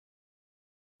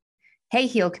Hey,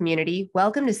 Heal community,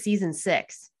 welcome to season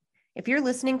 6. If you're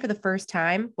listening for the first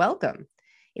time, welcome.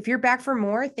 If you're back for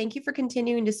more, thank you for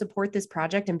continuing to support this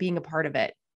project and being a part of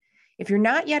it. If you're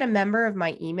not yet a member of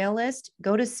my email list,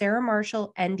 go to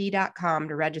sarahmarshallnd.com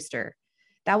to register.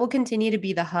 That will continue to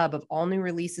be the hub of all new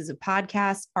releases of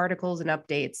podcasts, articles, and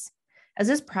updates. As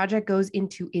this project goes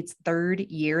into its 3rd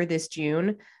year this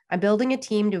June, I'm building a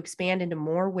team to expand into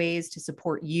more ways to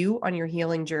support you on your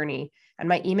healing journey, and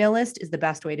my email list is the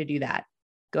best way to do that.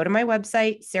 Go to my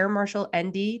website,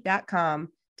 sarahmarshallnd.com,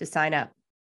 to sign up.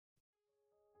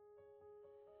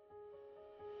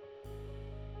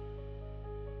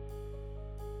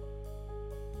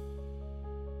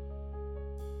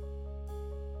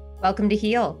 Welcome to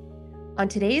Heal. On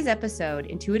today's episode,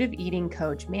 intuitive eating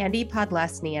coach Mandy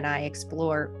Podlesny and I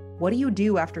explore what do you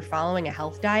do after following a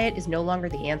health diet is no longer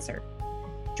the answer.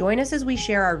 Join us as we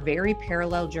share our very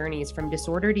parallel journeys from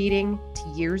disordered eating to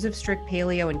years of strict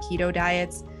paleo and keto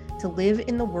diets to live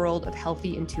in the world of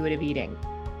healthy intuitive eating.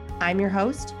 I'm your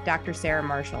host, Dr. Sarah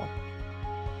Marshall.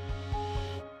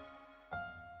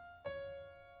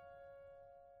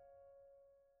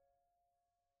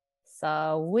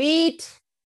 Sweet.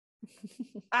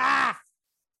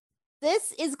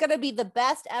 This is going to be the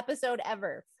best episode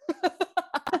ever.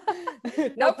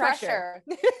 No pressure.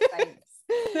 Thanks.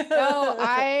 No,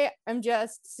 I am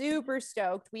just super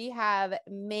stoked. We have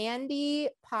Mandy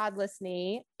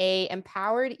Podlesny, a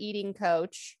empowered eating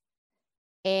coach.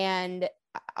 And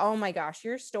oh my gosh,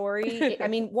 your story. I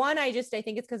mean, one, I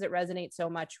think it's because it resonates so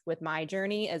much with my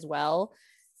journey as well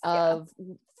of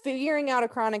figuring out a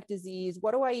chronic disease.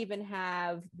 What do I even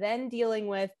have? Then dealing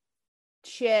with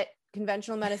shit.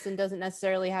 Conventional medicine doesn't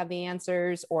necessarily have the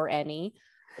answers or any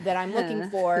that I'm looking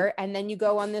for. And then you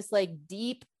go on this like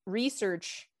deep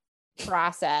research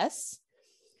process.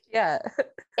 Yeah.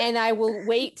 And I will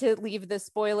wait to leave the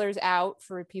spoilers out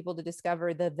for people to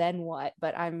discover the then what.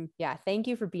 But thank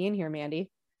you for being here, Mandy.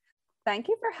 Thank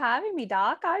you for having me,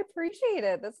 Doc. I appreciate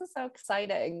it. This is so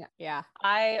exciting. Yeah.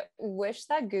 I wish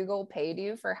that Google paid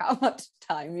you for how much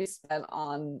time you spent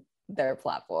on their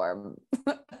platform.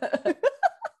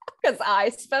 Because I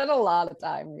spent a lot of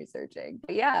time researching.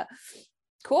 But yeah.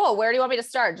 Cool. Where do you want me to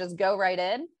start? Just go right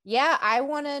in. Yeah. I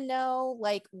want to know,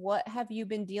 like, what have you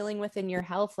been dealing with in your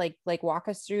health? Like walk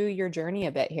us through your journey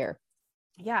a bit here.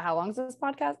 Yeah. How long is this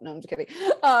podcast? No, I'm just kidding.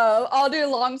 I'll do a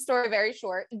long story, very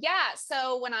short. Yeah.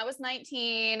 So when I was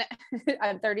 19,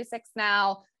 I'm 36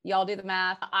 now. Y'all do the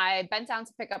math. I bent down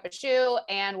to pick up a shoe,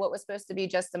 and what was supposed to be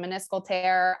just a meniscal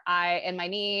tear in my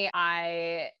knee,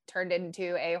 I turned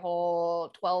into a whole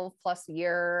 12 plus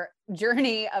year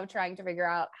journey of trying to figure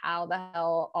out how the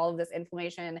hell all of this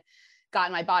inflammation got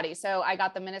in my body. So I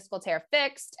got the meniscal tear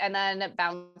fixed and then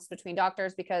bounced between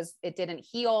doctors because it didn't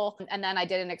heal. And then I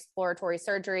did an exploratory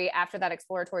surgery. After that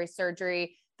exploratory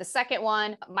surgery, the second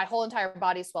one, my whole entire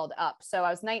body swelled up. So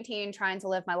I was 19, trying to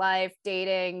live my life,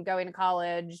 dating, going to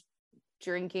college,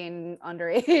 drinking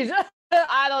underage.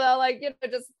 I don't know,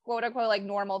 just quote unquote, like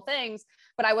normal things,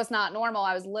 but I was not normal.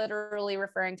 I was literally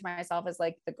referring to myself as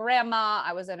like the grandma.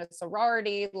 I was in a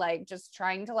sorority, like just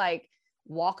trying to like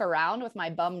walk around with my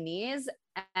bum knees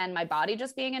and my body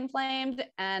just being inflamed.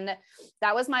 And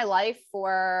that was my life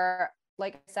for,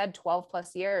 like I said, 12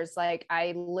 plus years. Like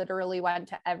I literally went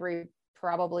to every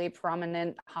probably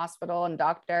prominent hospital and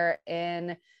doctor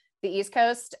in the East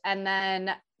Coast. And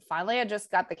then finally I just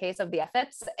got the case of the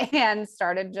FITs and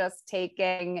started just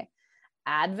taking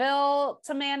Advil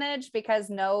to manage because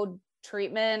no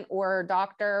treatment or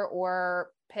doctor or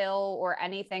pill or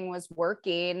anything was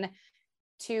working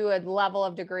to a level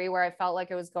of degree where I felt like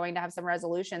it was going to have some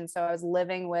resolution. So I was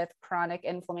living with chronic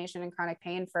inflammation and chronic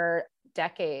pain for a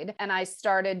decade. And I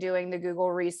started doing the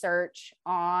Google research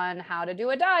on how to do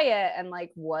a diet and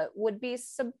like what would be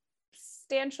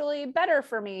substantially better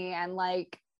for me and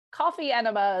like coffee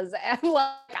enemas. And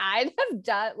like I'd have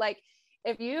done, like,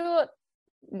 if you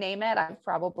name it, I've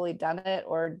probably done it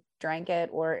or drank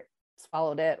it or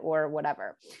swallowed it or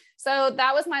whatever. So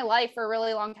that was my life for a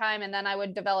really long time. And then I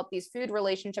would develop these food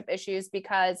relationship issues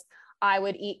because I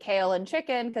would eat kale and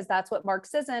chicken because that's what Mark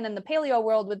Sisson in the paleo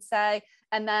world would say.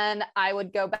 And then I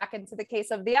would go back into the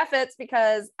case of the FITs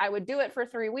because I would do it for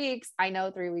 3 weeks. I know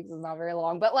 3 weeks is not very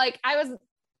long, but like I was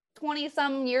 20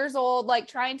 some years old, like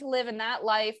trying to live in that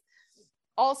life.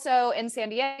 Also in San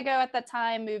Diego at that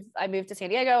time, I moved to San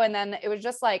Diego, and then it was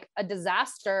just like a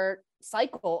disaster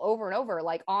cycle over and over,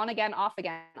 like on again, off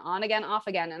again, on again, off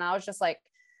again. And I was just like,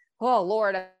 oh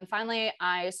Lord. And finally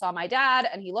I saw my dad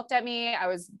and he looked at me. I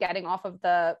was getting off of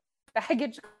the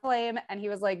baggage claim and he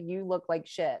was like, you look like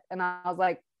shit. And I was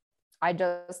like, I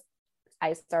just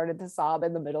I started to sob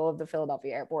in the middle of the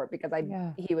Philadelphia airport because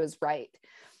he was right.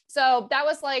 So that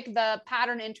was like the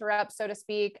pattern interrupt, so to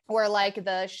speak, or like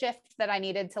the shift that I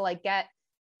needed to like get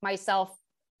myself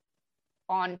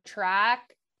on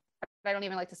track. I don't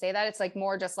even like to say that. It's like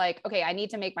more just like, okay, I need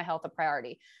to make my health a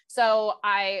priority. So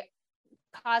I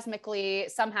cosmically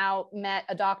somehow met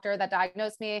a doctor that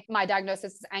diagnosed me. My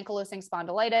diagnosis is ankylosing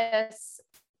spondylitis,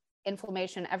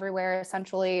 inflammation everywhere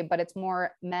essentially, but it's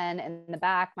more men in the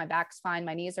back. My back's fine.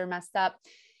 My knees are messed up.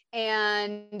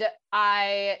 And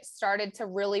I started to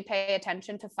really pay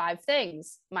attention to 5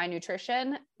 things: my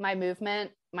nutrition, my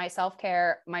movement, my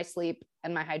self-care, my sleep,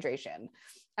 and my hydration.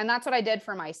 And that's what I did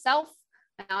for myself.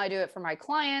 Now I do it for my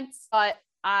clients, but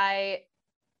I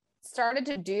started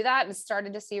to do that and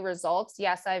started to see results.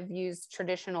 Yes, I've used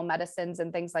traditional medicines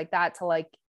and things like that to like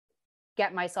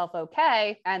get myself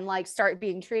okay and like start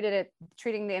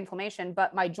treating the inflammation.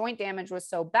 But my joint damage was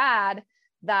so bad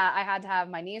that I had to have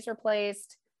my knees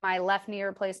replaced. My left knee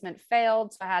replacement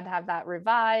failed, so I had to have that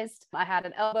revised. I had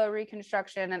an elbow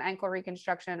reconstruction, an ankle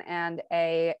reconstruction, and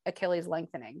a Achilles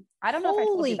lengthening. I don't know if I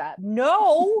told you that.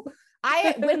 No.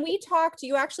 When we talked,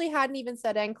 you actually hadn't even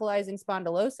said ankylosing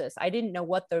spondylosis. I didn't know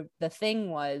what the thing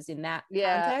was in that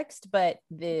context, but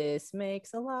this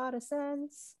makes a lot of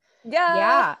sense.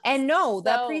 Yeah. And no,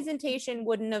 that presentation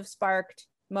wouldn't have sparked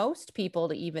most people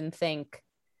to even think,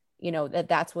 that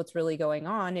that's what's really going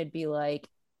on. It'd be like,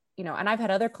 and I've had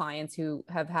other clients who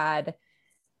have had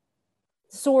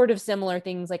sort of similar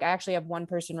things. Like I actually have one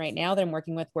person right now that I'm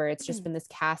working with where it's just been this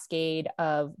cascade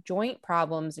of joint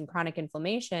problems and chronic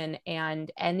inflammation,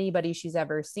 and anybody she's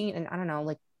ever seen, and I don't know,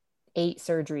 like 8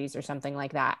 surgeries or something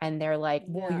like that. And they're like,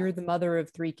 well, you're the mother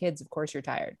of 3 kids. Of course you're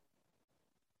tired.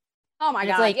 Oh my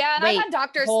God. Like, yeah. And wait, I've had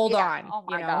doctors. Hold on. Oh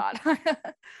my God.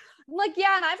 Like,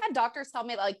 yeah. And I've had doctors tell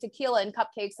me like tequila and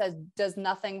cupcakes does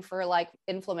nothing for like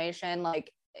inflammation.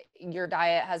 Like your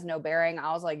diet has no bearing.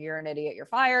 I was like, you're an idiot, you're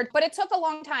fired. But it took a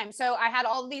long time. So I had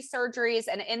all of these surgeries.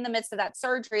 And in the midst of that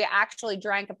surgery, I actually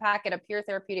drank a packet of Pure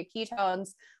Therapeutic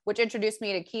ketones, which introduced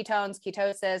me to ketones,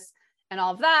 ketosis, and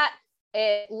all of that.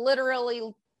 It literally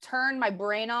turned my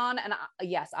brain on. And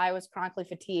yes, I was chronically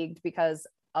fatigued because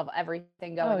of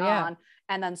everything going on,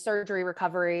 and then surgery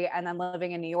recovery, and then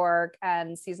living in New York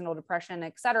and seasonal depression,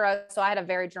 et cetera. So I had a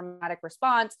very dramatic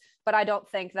response, but I don't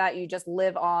think that you just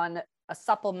live on a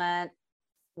supplement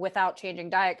without changing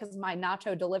diet. Cause my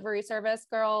nacho delivery service,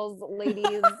 girls,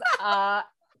 ladies,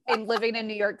 in living in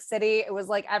New York City, it was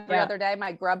like every other day,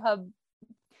 my Grubhub.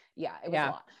 Yeah, it was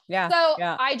a lot. Yeah. So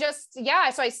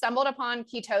so I stumbled upon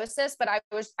ketosis, but I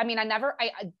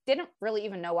didn't really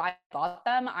even know why I bought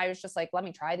them. I was just like, let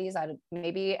me try these. And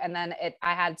then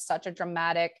I had such a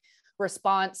dramatic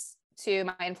response to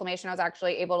my inflammation. I was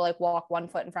actually able to like walk one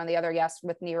foot in front of the other. Yes,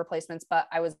 with knee replacements, but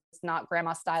I was not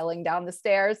grandma styling down the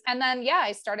stairs. And then,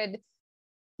 I started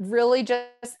really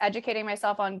just educating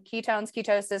myself on ketones,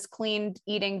 ketosis, clean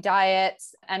eating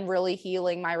diets, and really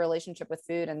healing my relationship with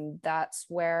food. And that's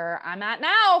where I'm at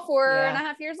now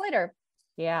 4.5 years later.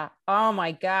 Yeah. Oh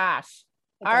my gosh.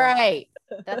 All right.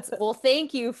 Well,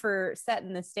 thank you for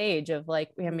setting the stage of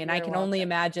like, I mean, I can only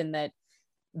imagine that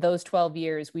those 12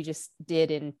 years we just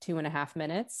did in 2.5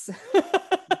 minutes.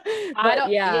 I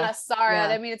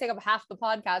didn't mean to take up half the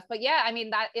podcast, but I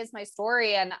mean, that is my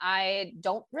story. And I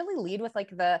don't really lead with like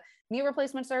the knee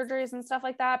replacement surgeries and stuff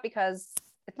like that, because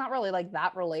it's not really like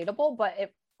that relatable, but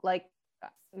it like,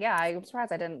 I'm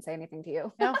surprised I didn't say anything to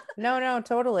you. No,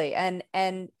 totally. And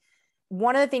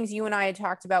one of the things you and I had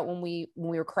talked about when we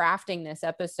were crafting this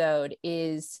episode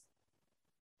is,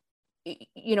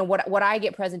 what I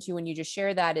get present to when you just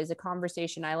share that is a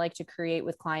conversation I like to create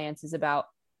with clients is about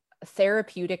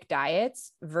therapeutic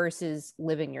diets versus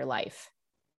living your life.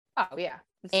 Oh yeah.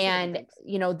 And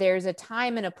there's a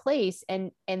time and a place,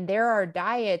 and there are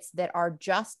diets that are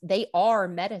they are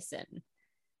medicine,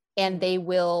 and they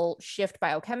will shift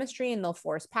biochemistry, and they'll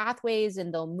force pathways,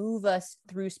 and they'll move us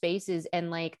through spaces. And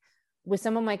like with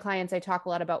some of my clients, I talk a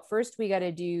lot about, first we got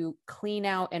to do clean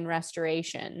out and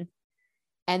restoration.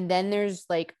 And then there's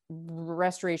like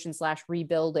restoration /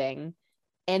 rebuilding.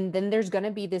 And then there's going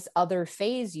to be this other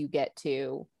phase you get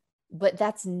to, but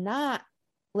that's not,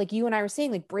 like you and I were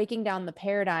saying, like breaking down the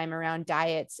paradigm around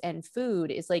diets and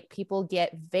food is like people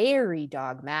get very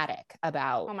dogmatic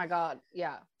about, oh my God.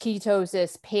 Yeah.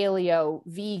 Ketosis, paleo,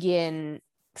 vegan,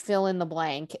 fill in the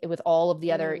blank with all of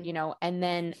the other, and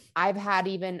then I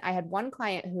had one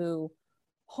client who,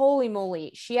 holy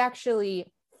moly, she actually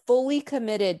fully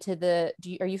committed to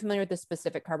are you familiar with the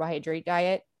specific carbohydrate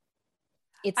diet?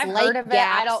 It's I've like heard of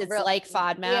GAPS, it. it's like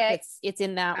FODMAP. Yeah, it's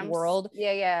in that world.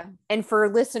 Yeah. And for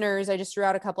listeners, I just threw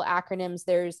out a couple acronyms.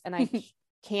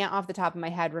 can't off the top of my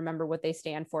head remember what they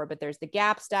stand for, but there's the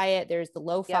GAPS diet, there's the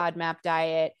low FODMAP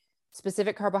diet,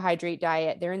 specific carbohydrate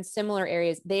diet. They're in similar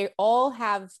areas. They all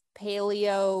have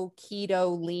paleo,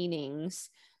 keto leanings,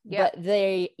 but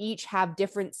they each have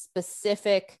different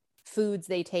specific foods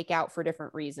they take out for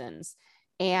different reasons.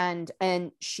 And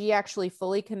she actually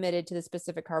fully committed to the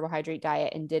specific carbohydrate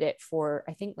diet and did it for,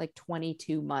 I think, like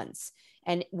 22 months.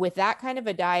 And with that kind of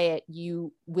a diet,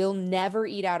 you will never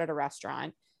eat out at a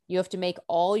restaurant. You have to make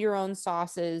all your own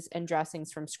sauces and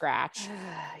dressings from scratch.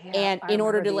 And in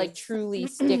order to like truly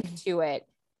stick to it.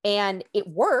 And it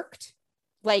worked.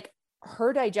 Like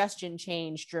her digestion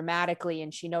changed dramatically.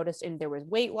 And she noticed, and there was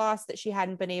weight loss that she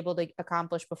hadn't been able to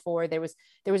accomplish before. There was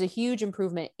a huge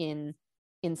improvement in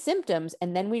symptoms.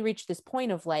 And then we reached this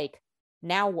point of like,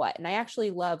 now what? And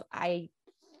I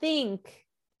think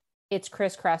it's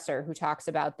Chris Kresser who talks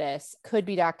about this. Could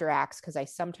be Dr. Axe, because I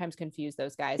sometimes confuse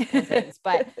those guys for things,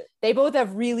 but they both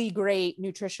have really great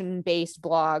nutrition-based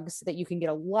blogs that you can get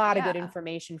a lot of good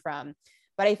information from.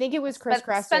 But I think it was Chris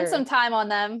Kresser. Spend some time on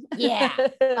them. Yeah.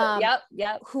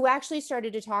 Yep. Who actually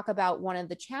started to talk about one of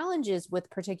the challenges with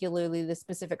particularly the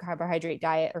specific carbohydrate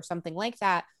diet or something like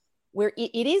that, where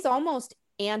it is almost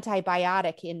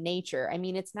antibiotic in nature. I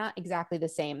mean, it's not exactly the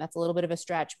same. That's a little bit of a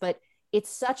stretch, but it's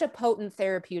such a potent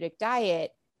therapeutic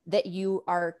diet that you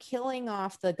are killing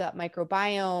off the gut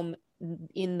microbiome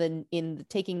in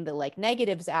taking the like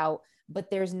negatives out,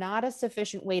 but there's not a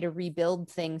sufficient way to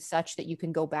rebuild things such that you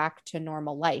can go back to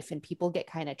normal life. And people get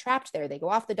kind of trapped there. They go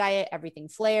off the diet, everything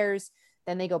flares,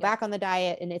 then they go back on the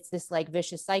diet. And it's this like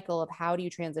vicious cycle of how do you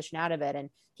transition out of it? And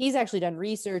he's actually done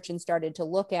research and started to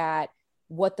look at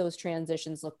what those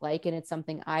transitions look like. And it's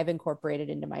something I've incorporated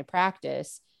into my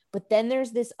practice. But then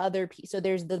there's this other piece. So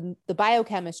there's the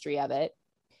biochemistry of it.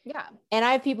 Yeah. And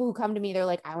I have people who come to me, they're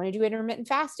like, I want to do intermittent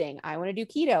fasting. I want to do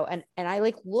keto. And I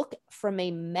like look from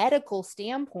a medical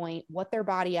standpoint, what their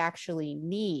body actually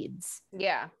needs.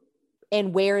 Yeah.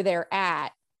 And where they're at,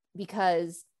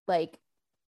 because like,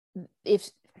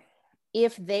 if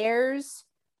there's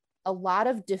a lot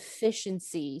of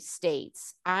deficiency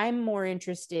states, I'm more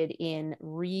interested in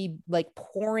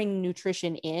pouring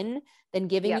nutrition in than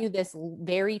giving you this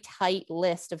very tight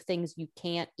list of things you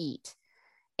can't eat.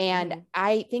 And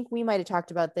I think we might've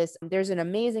talked about this. There's an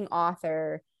amazing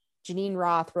author, Janine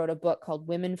Roth, wrote a book called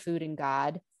Women, Food, and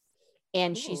God.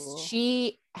 And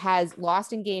she has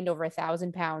lost and gained over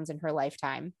 1,000 pounds in her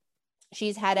lifetime.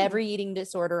 She's had every eating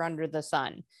disorder under the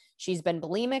sun. She's been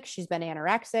bulimic. She's been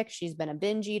anorexic. She's been a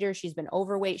binge eater. She's been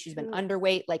overweight. She's been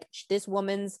underweight. Like this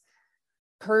woman's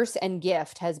curse and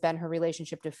gift has been her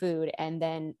relationship to food. And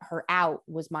then her out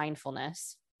was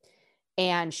mindfulness.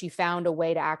 And she found a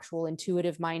way to actual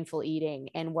intuitive mindful eating.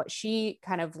 And what she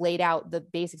kind of laid out the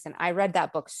basics. And I read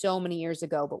that book so many years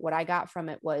ago, but what I got from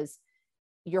it was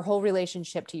your whole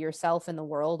relationship to yourself and the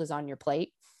world is on your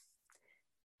plate.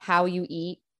 How you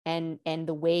eat and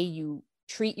the way you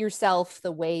treat yourself,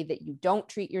 the way that you don't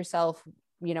treat yourself,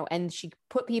 you know. And she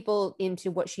put people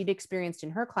into what she'd experienced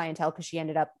in her clientele, because she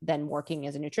ended up then working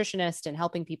as a nutritionist and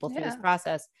helping people through this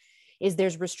process, is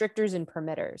there's restrictors and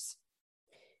permitters.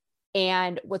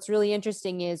 And what's really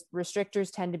interesting is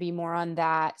restrictors tend to be more on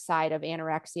that side of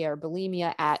anorexia or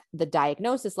bulimia at the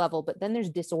diagnosis level, but then there's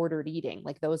disordered eating,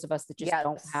 like those of us that just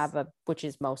don't have which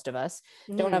is most of us,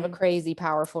 don't have a crazy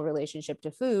powerful relationship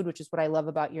to food, which is what I love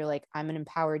about you're like, I'm an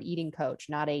empowered eating coach,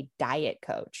 not a diet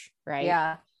coach, right?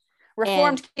 Yeah.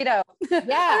 Reformed keto. Yeah.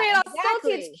 I mean, I'll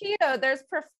still teach keto. There's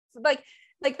like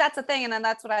that's a thing. And then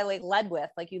that's what I like led with.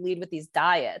 Like you lead with these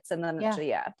diets and then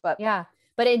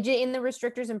But in the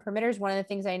restrictors and permitters, one of the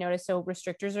things I noticed, so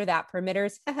restrictors are that,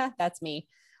 permitters, that's me.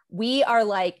 We are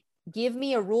like, give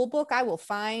me a rule book, I will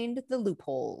find the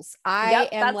loopholes. I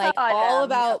am like all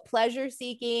about pleasure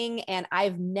seeking, and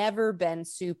I've never been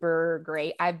super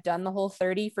great. I've done the whole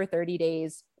 30 for 30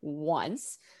 days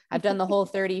once. I've done the whole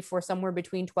 30 for somewhere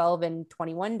between 12 and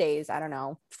 21 days. I don't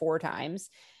know, 4 times.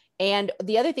 And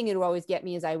the other thing that would always get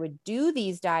me is I would do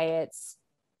these diets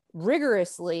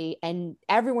rigorously and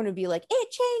everyone would be like, it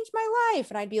changed my life.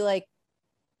 And I'd be like,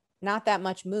 not that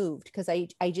much moved, because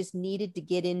I just needed to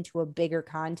get into a bigger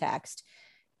context.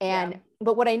 And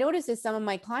but what I notice is some of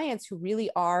my clients who really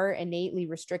are innately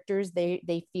restrictors,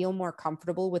 they feel more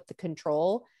comfortable with the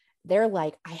control. They're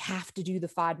like, I have to do the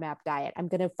FODMAP diet. I'm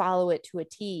going to follow it to a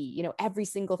T, you know, every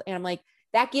single thing. And I'm like,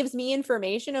 that gives me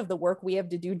information of the work we have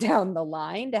to do down the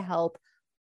line to help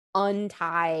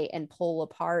untie and pull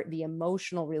apart the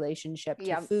emotional relationship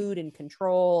to food and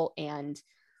control and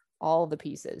all the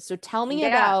pieces. So tell me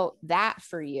about that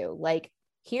for you. Like,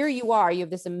 here you are, you have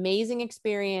this amazing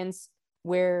experience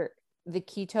where the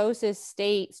ketosis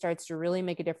state starts to really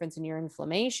make a difference in your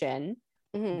inflammation,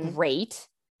 great.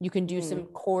 You can do some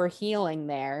core healing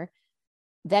there.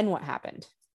 Then what happened?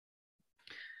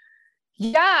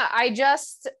 Yeah, I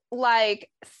just like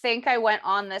think I went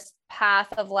on this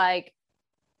path of like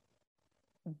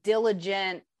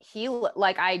diligent heal.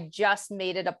 Like I just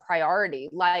made it a priority.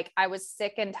 Like I was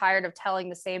sick and tired of telling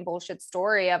the same bullshit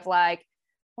story of like,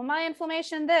 well, my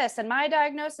inflammation this and my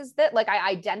diagnosis that. Like I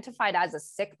identified as a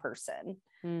sick person.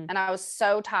 And I was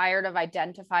so tired of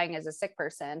identifying as a sick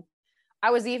person. I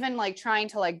was even like trying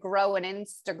to like grow an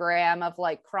Instagram of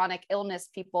like chronic illness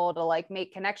people to like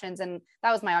make connections. And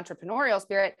that was my entrepreneurial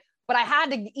spirit. But I had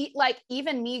to eat, like,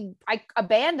 even me, I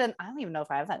don't even know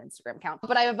if I have that Instagram account,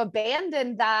 but I have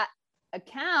abandoned that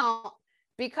account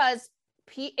because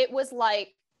it was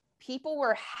like people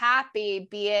were happy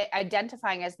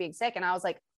identifying as being sick. And I was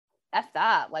like, F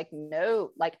that. Like,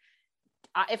 no, like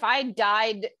if I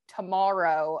died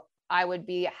tomorrow, I would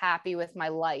be happy with my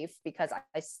life because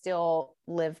I still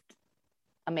lived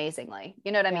amazingly.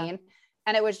 You know what I mean?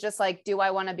 And it was just like, do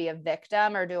I want to be a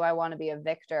victim or do I want to be a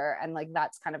victor? And like,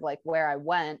 that's kind of like where I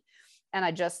went. And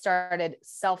I just started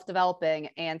self-developing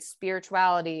and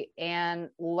spirituality and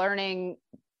learning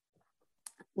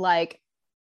like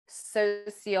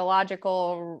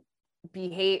sociological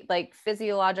behavior, like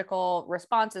physiological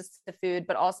responses to food,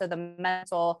 but also the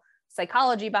mental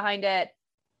psychology behind it.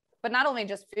 But not only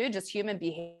just food, just human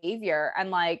behavior and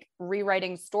like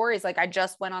rewriting stories. Like I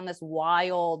just went on this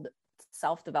wild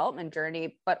self-development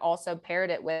journey, but also paired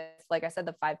it with, like I said,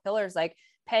 the 5 pillars, like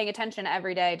paying attention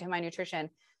every day to my nutrition.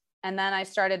 And then I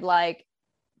started like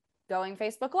going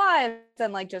Facebook Live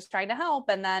and like just trying to help.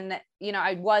 And then, you know,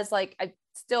 I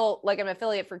still like I'm an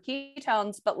affiliate for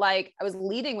ketones, but like I was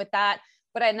leading with that.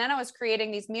 But then I was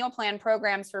creating these meal plan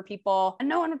programs for people and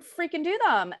no one would freaking do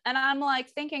them. And I'm like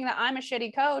thinking that I'm a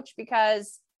shitty coach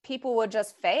because people would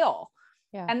just fail.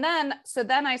 Yeah. And then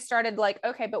I started like,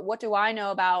 okay, but what do I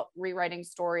know about rewriting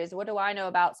stories? What do I know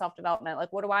about self-development?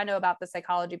 Like, what do I know about the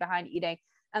psychology behind eating?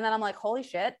 And then I'm like, holy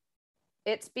shit,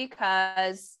 it's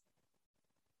because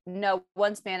no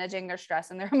one's managing their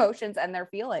stress and their emotions and their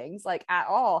feelings like at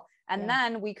all. And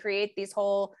then we create these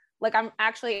whole, like, I'm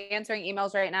actually answering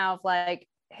emails right now of like,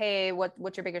 hey,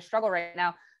 what's your biggest struggle right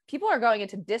now? People are going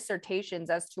into dissertations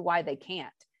as to why they can't.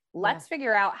 Let's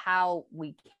figure out how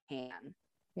we can.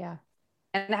 Yeah.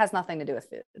 And it has nothing to do with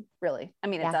food, really. I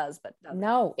mean, it does, but it doesn't.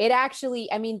 No, it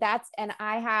actually, I mean, and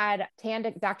I had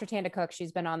Dr. Tanda Cook,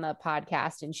 she's been on the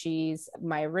podcast and she's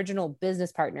my original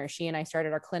business partner. She and I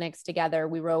started our clinics together.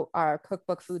 We wrote our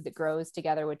cookbook, Food That Grows,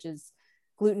 together, which is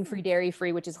gluten-free,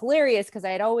 dairy-free, which is hilarious because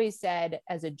I had always said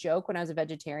as a joke when I was a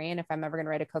vegetarian, if I'm ever going to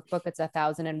write a cookbook, it's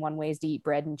 1,001 ways to eat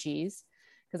bread and cheese.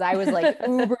 Because I was like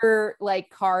uber like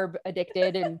carb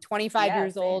addicted and 25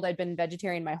 years old. I'd been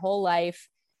vegetarian my whole life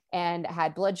and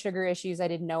had blood sugar issues I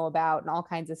didn't know about and all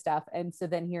kinds of stuff. And so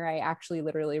then here I actually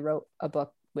literally wrote a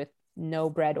book with no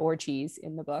bread or cheese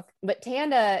in the book. But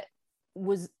Tanda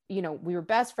was, you know, we were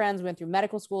best friends. We went through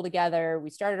medical school together. We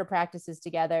started our practices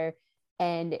together.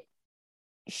 And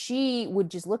she would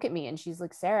just look at me and she's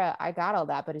like, Sarah, I got all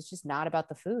that, but it's just not about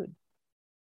the food.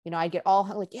 You know, I get all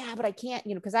like, yeah, but I can't,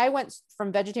 you know, because I went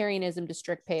from vegetarianism to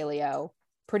strict paleo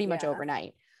pretty much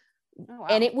overnight. Oh, wow.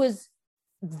 And it was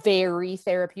very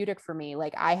therapeutic for me.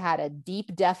 Like I had a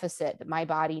deep deficit that my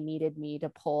body needed me to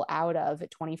pull out of at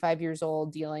 25 years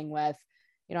old, dealing with,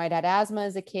 you know, I'd had asthma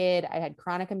as a kid. I had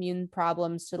chronic immune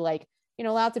problems to like, you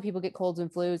know, lots of people get colds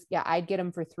and flus. Yeah. I'd get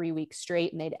them for 3 weeks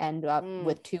straight and they'd end up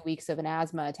with 2 weeks of an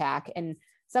asthma attack. And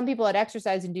some people had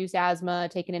exercise induced asthma,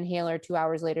 take an inhaler, 2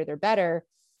 hours later, they're better.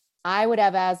 I would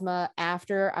have asthma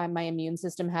after my immune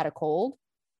system had a cold.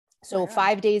 So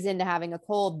 5 days into having a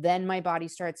cold, then my body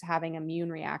starts having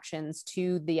immune reactions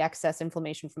to the excess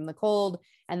inflammation from the cold.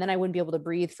 And then I wouldn't be able to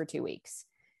breathe for 2 weeks.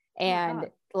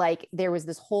 And like, there was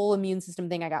this whole immune system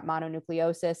thing. I got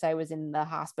mononucleosis. I was in the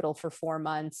hospital for 4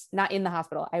 months, not in the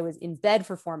hospital. I was in bed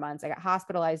for 4 months. I got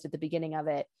hospitalized at the beginning of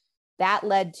it. That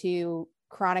led to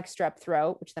chronic strep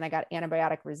throat, which then I got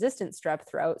antibiotic resistant strep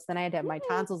throat. So then I had to have my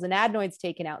tonsils and adenoids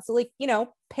taken out. So like, you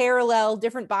know, parallel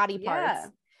different body parts.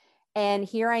 And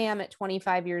here I am at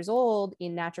 25 years old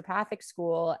in naturopathic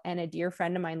school. And a dear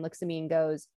friend of mine looks at me and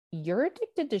goes, you're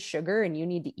addicted to sugar and you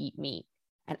need to eat meat.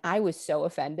 And I was so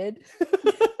offended.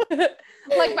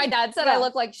 Like my dad said, I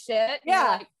look like shit.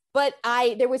 Yeah. Like, but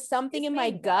there was something in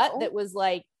my gut that was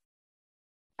like,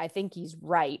 I think he's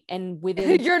right. And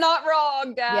within you're not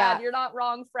wrong, Dad. Yeah. You're not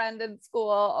wrong, friend in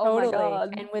school. Oh totally. My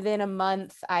God. And within a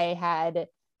month, I had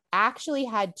actually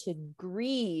had to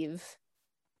grieve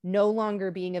no longer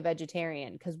being a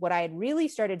vegetarian. Because what I had really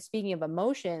started, speaking of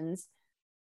emotions,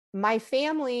 my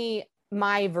family,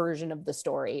 my version of the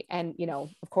story, and, you know,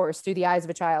 of course, through the eyes of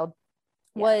a child,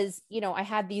 was, you know, I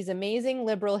had these amazing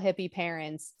liberal hippie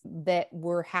parents that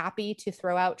were happy to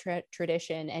throw out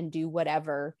tradition and do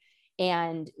whatever.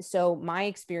 And so my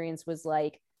experience was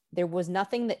like, there was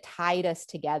nothing that tied us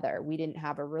together. We didn't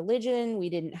have a religion. We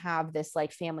didn't have this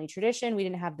like family tradition. We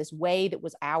didn't have this way that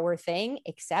was our thing,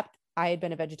 except I had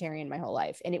been a vegetarian my whole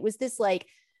life. And it was this like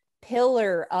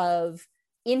pillar of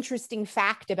interesting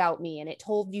fact about me. And it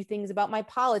told you things about my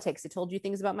politics. It told you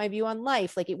things about my view on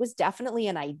life. Like it was definitely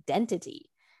an identity.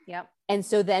 Yep. And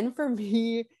so then for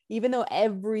me, even though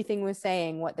everything was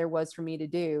saying what there was for me to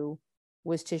do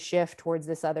was to shift towards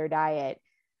this other diet,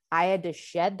 I had to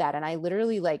shed that. And I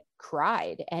literally like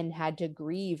cried and had to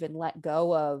grieve and let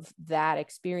go of that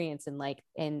experience and like,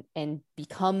 and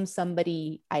become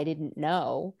somebody I didn't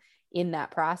know in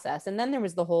that process. And then there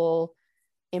was the whole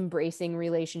embracing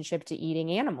relationship to eating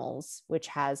animals, which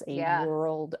has a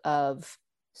world of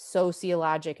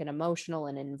sociologic and emotional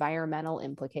and environmental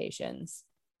implications.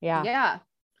 Yeah. Yeah.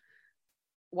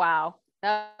 Wow.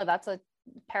 No, that's a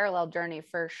parallel journey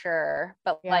for sure.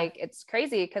 But like, it's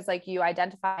crazy because like you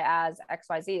identify as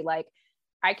XYZ. Like,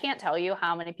 I can't tell you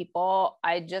how many people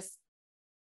I just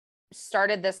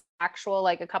started this actual,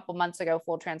 like a couple months ago,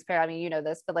 full transparent. I mean, you know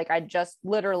this, but like, I just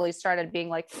literally started being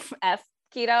like, F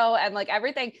keto and like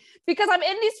everything, because I'm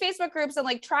in these Facebook groups and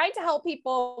like trying to help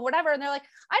people, whatever. And they're like,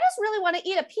 I just really want to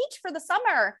eat a peach for the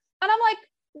summer. And I'm like,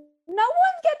 no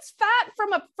one gets fat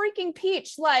from a freaking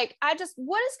peach. Like,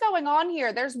 what is going on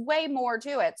here? There's way more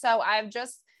to it. So I've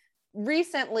just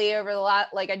recently over the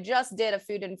last, like I just did a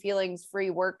food and feelings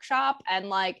free workshop, and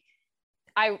like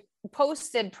I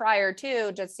posted prior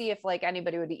to see if like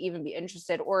anybody would even be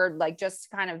interested, or like just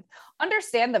kind of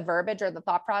understand the verbiage or the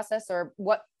thought process or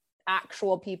what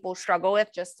actual people struggle with,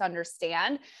 just to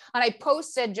understand. And I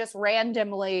posted just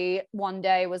randomly one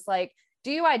day, was like,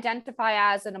 do you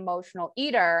identify as an emotional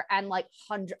eater? And like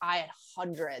I had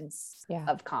hundreds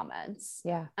of comments.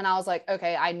 Yeah. And I was like,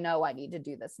 okay, I know I need to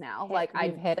do this now. Like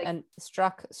I've hit like, and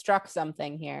struck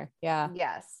something here. Yeah.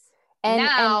 Yes. And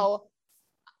now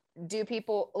do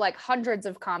people like hundreds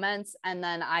of comments, and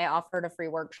then I offered a free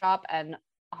workshop and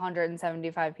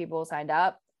 175 people signed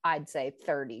up. I'd say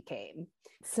 30 came.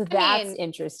 So that's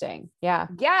interesting. Yeah.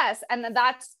 Yes. And then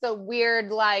that's the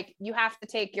weird, like, you have to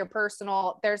take your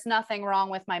personal, there's nothing wrong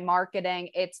with my marketing.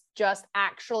 It's just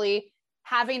actually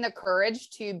having the courage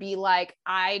to be like,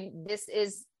 this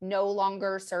is no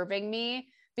longer serving me,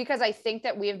 because I think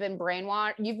that we have been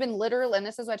brainwashed. You've been literally, and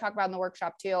this is what I talk about in the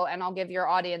workshop too. And I'll give your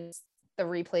audience the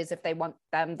replays if they want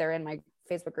them. They're in my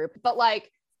Facebook group, but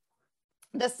like,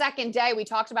 the second day we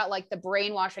talked about like the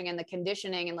brainwashing and the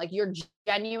conditioning, and like you're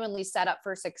genuinely set up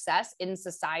for success in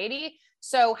society.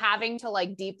 So having to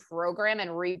like deprogram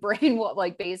and rebrain what,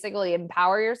 like basically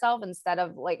empower yourself instead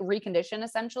of like recondition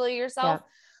essentially yourself.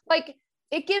 Like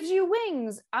it gives you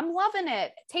wings. I'm loving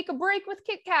it. Take a break with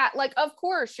Kit Kat. Like, of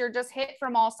course you're just hit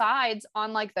from all sides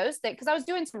on like those things. Cause I was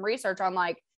doing some research on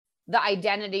like the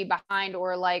identity behind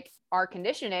or like our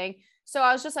conditioning. So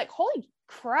I was just like, holy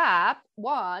crap.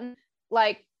 One,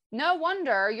 like, no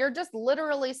wonder you're just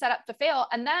literally set up to fail.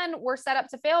 And then we're set up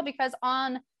to fail because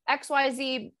on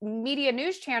XYZ media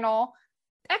news channel,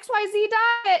 XYZ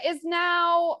diet is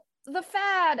now the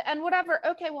fad and whatever.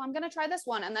 Okay, well, I'm going to try this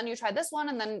one. And then you try this one,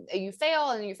 and then you fail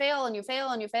and you fail and you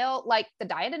fail and you fail. Like the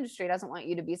diet industry doesn't want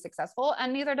you to be successful,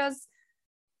 and neither does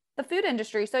the food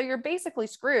industry. So you're basically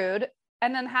screwed.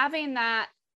 And then having that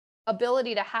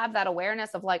ability to have that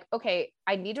awareness of like, okay,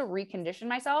 I need to recondition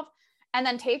myself. And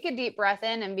then take a deep breath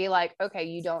in and be like, okay,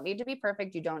 you don't need to be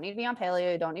perfect. You don't need to be on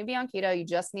paleo. You don't need to be on keto. You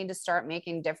just need to start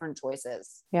making different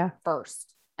choices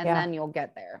first. And then you'll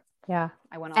get there. Yeah.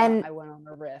 I went on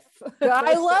a riff.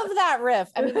 I love that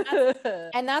riff. I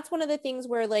mean, that's one of the things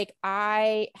where like,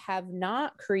 I have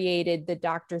not created the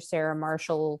Dr. Sarah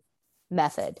Marshall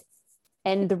method.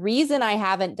 And the reason I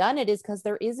haven't done it is because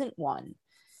there isn't one.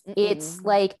 It's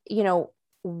like, you know,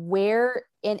 where,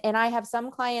 and I have some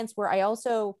clients where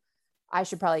I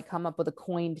should probably come up with a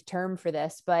coined term for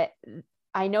this, but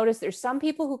I notice there's some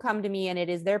people who come to me and it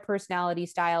is their personality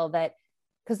style that,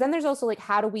 because then there's also like,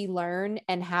 how do we learn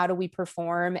and how do we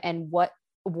perform, and what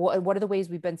are the ways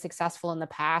we've been successful in the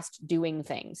past doing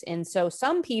things? And so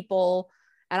some people,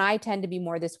 and I tend to be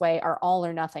more this way, are all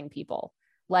or nothing people.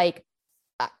 Like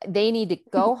they need to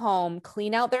go home,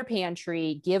 clean out their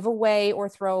pantry, give away or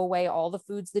throw away all the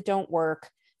foods that don't work.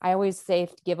 I always say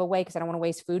to give away because I don't want to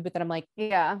waste food, but then I'm like,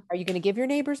 are you going to give your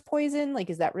neighbors poison?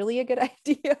 Like, is that really a good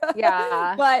idea?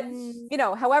 Yeah. But you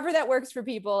know, however that works for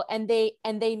people, and they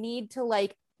need to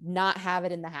like not have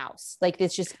it in the house. Like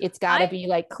it's gotta be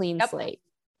like clean slate.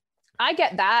 I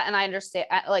get that. And I understand,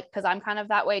 like, cause I'm kind of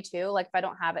that way too. Like if I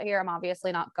don't have it here, I'm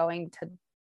obviously not going to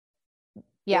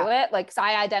do it. Like, so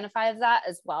I identify as that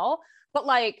as well, but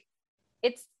like,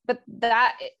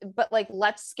 but like,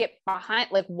 let's skip behind,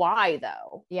 like, why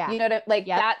though? Yeah. You know, like,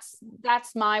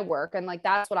 that's my work. And like,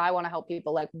 that's what I want to help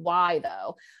people. Like, why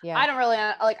though? Yeah. I don't really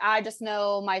like, I just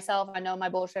know myself. I know my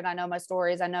bullshit. I know my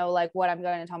stories. I know like what I'm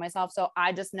going to tell myself. So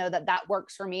I just know that that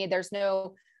works for me. There's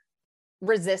no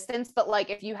resistance, but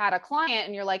like, if you had a client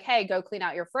and you're like, hey, go clean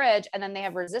out your fridge, and then they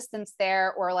have resistance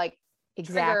there, or like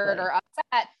triggered or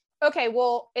upset. Okay,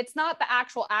 well, it's not the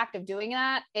actual act of doing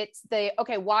that. It's the,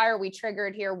 okay, why are we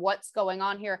triggered here? What's going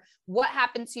on here? What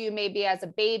happened to you maybe as a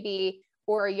baby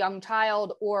or a young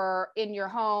child or in your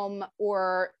home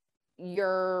or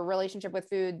your relationship with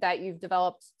food that you've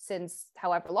developed since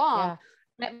however long?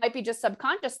 And it might be just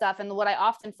subconscious stuff. And what I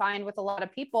often find with a lot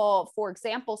of people, for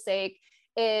example's sake,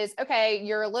 is, okay,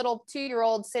 you're a little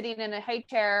 2-year-old sitting in a high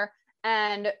chair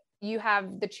and you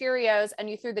have the Cheerios and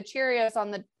you threw the Cheerios on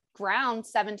the ground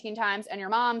 17 times and your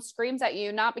mom screams at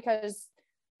you, not because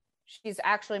she's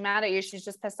actually mad at you, she's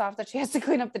just pissed off that she has to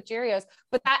clean up the Cheerios,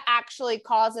 but that actually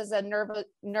causes a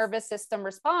nervous system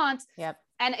response. Yep.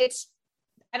 And it's,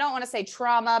 I don't want to say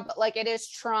trauma, but like, it is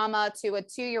trauma to a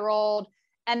 2-year-old.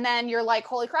 And then you're like,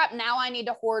 holy crap, now I need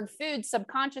to hoard food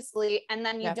subconsciously. And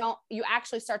then you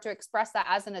actually start to express that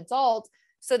as an adult.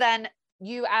 So then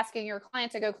you asking your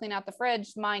client to go clean out the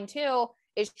fridge, mine too,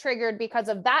 is triggered because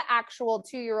of that actual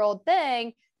 2-year-old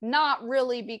thing, not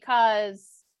really because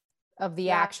of the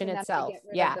action itself.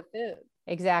 Yeah, the food.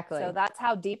 Exactly. So that's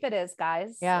how deep it is,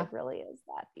 guys. Yeah. It really is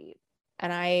that deep.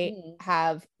 And I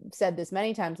have said this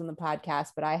many times on the podcast,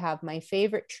 but I have my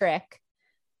favorite trick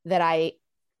that I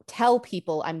tell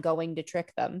people I'm going to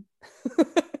trick them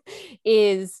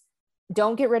is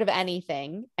don't get rid of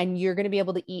anything, and you're going to be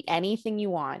able to eat anything you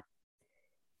want.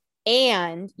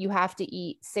 And you have to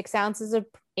eat 6 ounces of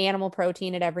animal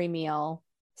protein at every meal,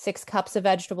 6 cups of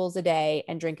vegetables a day,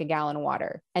 and drink a gallon of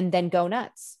water, and then go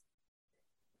nuts.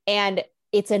 And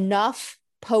it's enough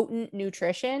potent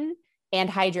nutrition and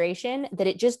hydration that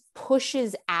it just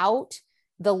pushes out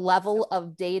the level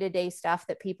of day-to-day stuff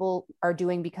that people are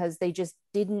doing because they just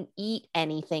didn't eat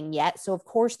anything yet. So of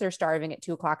course they're starving at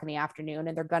 2:00 in the afternoon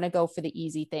and they're going to go for the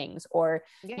easy things, or,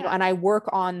 you know, and I work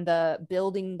on the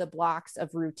building the blocks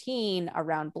of routine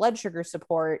around blood sugar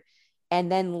support.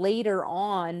 And then later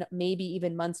on, maybe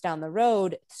even months down the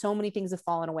road, so many things have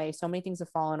fallen away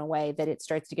that it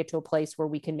starts to get to a place where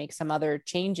we can make some other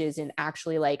changes in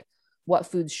actually like what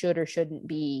foods should or shouldn't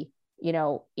be, you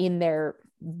know, in their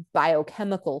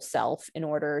biochemical self in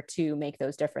order to make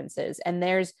those differences. And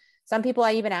there's some people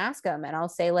I even ask them and I'll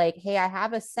say like, hey, I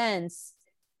have a sense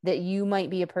that you might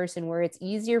be a person where it's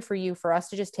easier for us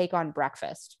to just take on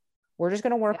breakfast. We're just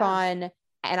going to work on,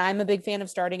 and I'm a big fan of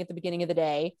starting at the beginning of the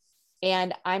day.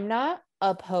 And I'm not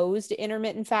opposed to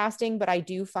intermittent fasting, but I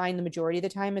do find the majority of the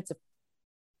time it's a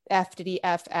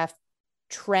FTDFF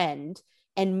trend.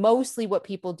 And mostly what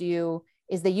people do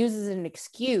is they use it as an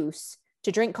excuse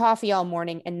to drink coffee all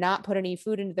morning and not put any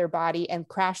food into their body and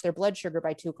crash their blood sugar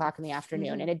by 2:00 in the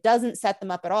afternoon. And it doesn't set them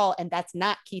up at all. And that's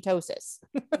not ketosis.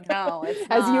 No, it's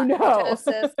as not you know,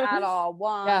 ketosis at all.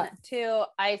 One, two,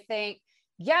 I think.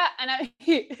 Yeah. And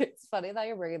it's funny that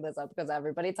you're bringing this up because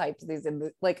everybody types these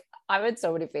in like, I'm in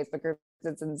so many Facebook groups.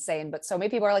 It's insane. But so many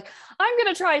people are like, I'm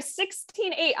going to try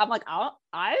 16-8. I'm like,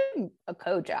 I'm a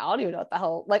coach. I don't even know what the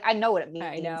hell, like, I know what it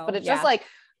means, but it's just like,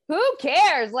 who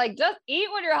cares? Like, just eat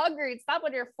when you're hungry. Stop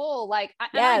when you're full. Like,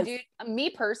 I do, me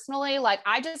personally, like,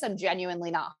 I just am genuinely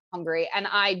not hungry, and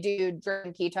I do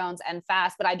drink ketones and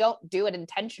fast, but I don't do it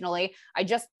intentionally. I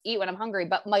just eat when I'm hungry.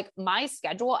 But like, my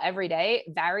schedule every day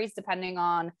varies depending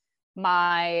on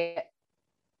my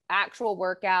actual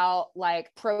workout,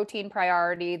 like protein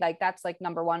priority. Like, that's like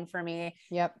number one for me.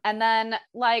 Yep. And then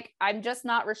like, I'm just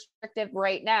not restrictive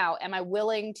right now. Am I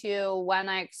willing to, when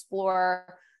I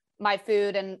explore my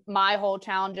food and my whole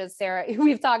challenges, Sarah,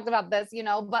 we've talked about this, you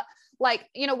know, but like,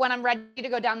 you know, when I'm ready to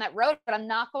go down that road, but I'm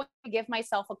not going to give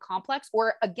myself a complex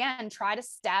or again, try to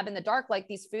stab in the dark, like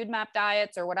these food map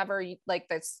diets or whatever, you like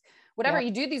this, whatever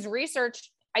you do these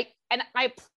research. I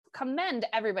commend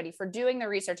everybody for doing the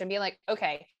research and being like,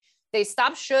 okay, they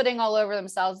stop shooting all over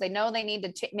themselves. They know they need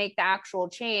to make the actual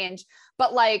change,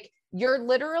 but like, you're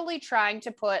literally trying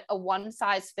to put a one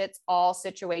size fits all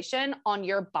situation on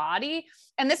your body.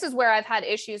 And this is where I've had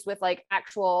issues with like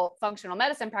actual functional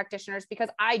medicine practitioners, because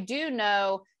I do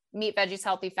know meat, veggies,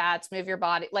 healthy fats, move your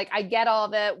body. Like, I get all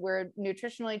of it. We're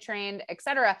nutritionally trained,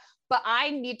 etc. But I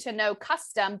need to know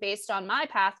custom based on my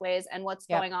pathways and what's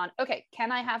going on. Okay.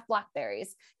 Can I have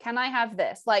blackberries? Can I have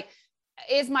this? Like,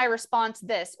 is my response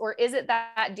this, or is it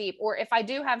that deep? Or if I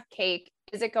do have cake,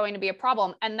 is it going to be a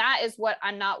problem? And that is what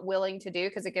I'm not willing to do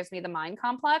because it gives me the mind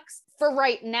complex for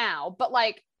right now. But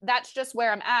like, that's just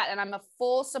where I'm at. And I'm a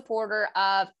full supporter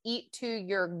of eat to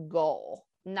your goal,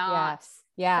 not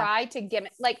try to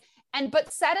gimmick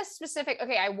but set a specific,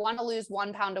 okay, I want to lose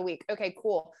 1 pound a week. Okay,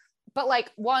 cool. But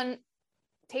like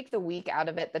take the week out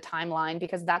of it, the timeline,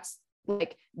 because that's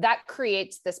like, that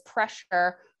creates this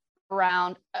pressure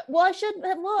around, well, I should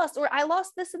have lost, or I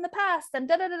lost this in the past, and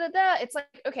da da da da da. It's like,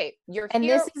 okay, you're and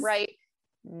here this is right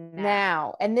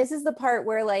now. And this is the part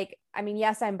where, like, I mean,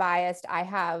 yes, I'm biased. I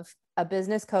have a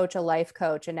business coach, a life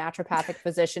coach, a naturopathic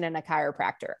physician, and a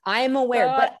chiropractor. I am aware,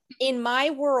 but in my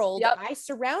world, I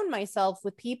surround myself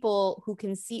with people who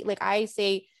can see, like I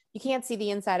say, you can't see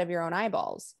the inside of your own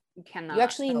eyeballs. You cannot. You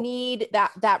actually need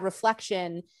that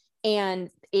reflection. And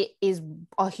it is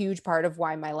a huge part of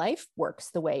why my life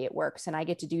works the way it works. And I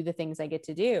get to do the things I get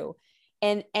to do.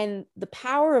 And the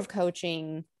power of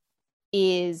coaching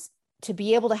is to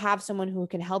be able to have someone who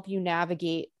can help you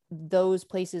navigate those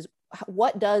places.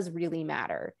 What does really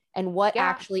matter, and what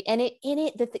actually, and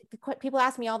people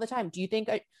ask me all the time, do you think,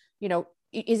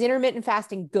 is intermittent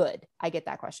fasting good? I get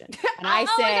that question. And I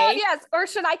say, my God, yes. Or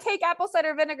should I take apple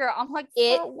cider vinegar? I'm like,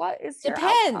 what is your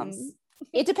outcome?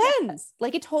 It depends.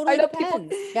 Like, it totally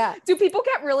depends. Do people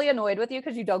get really annoyed with you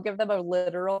because you don't give them a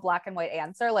literal black and white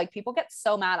answer? Like, people get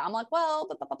so mad. I'm like, well,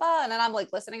 blah, blah, blah, blah. And then I'm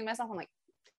like listening to myself. I'm like,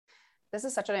 this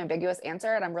is such an ambiguous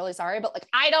answer, and I'm really sorry, but like,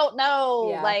 I don't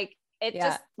know. Like, it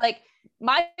just like,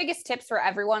 my biggest tips for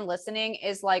everyone listening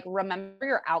is like, remember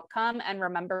your outcome and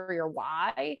remember your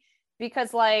why,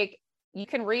 because like, you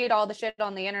can read all the shit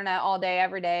on the internet all day,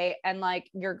 every day, and like,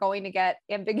 you're going to get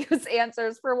ambiguous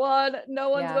answers for one. No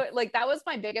one's going, like, that was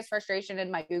my biggest frustration in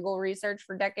my Google research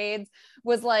for decades,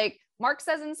 was like, Mark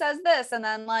says this, and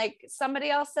then like somebody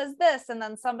else says this, and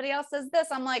then somebody else says this.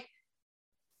 I'm like,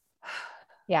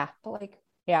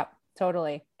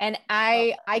 totally. And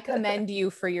I commend you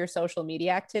for your social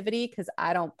media activity, because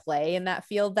I don't play in that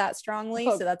field that strongly.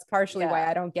 So that's partially why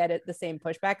I don't get the same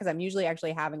pushback, because I'm usually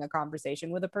actually having a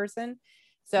conversation with a person.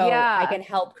 So I can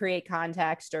help create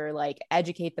context or like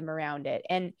educate them around it.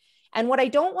 And what I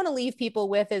don't want to leave people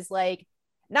with is like,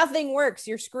 nothing works,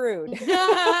 you're screwed. Because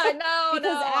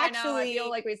actually, I feel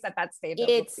like we set that stage.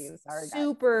 It's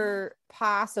super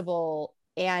possible.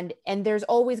 And there's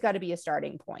always got to be a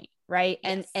starting point, right?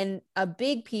 Yes. And a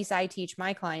big piece I teach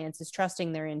my clients is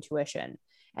trusting their intuition.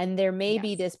 And there may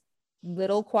be this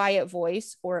little quiet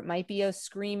voice, or it might be a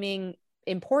screaming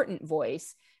important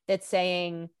voice that's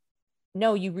saying,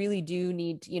 no, you really do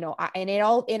need,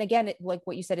 and again, like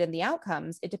what you said in the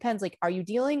outcomes, it depends. Like, are you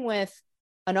dealing with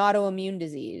an autoimmune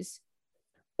disease,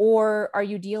 or are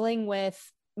you dealing with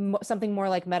something more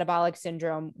like metabolic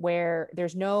syndrome, where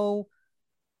there's no,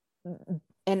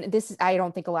 and this is, I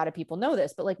don't think a lot of people know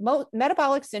this, but like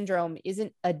metabolic syndrome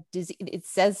isn't a disease. It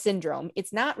says syndrome.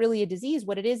 It's not really a disease.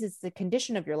 What it is the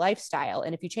condition of your lifestyle.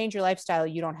 And if you change your lifestyle,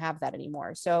 you don't have that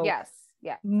anymore. So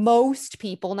most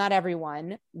people, not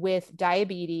everyone, with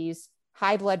diabetes,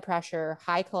 high blood pressure,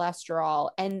 high cholesterol,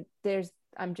 and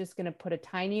I'm just going to put a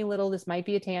tiny little, this might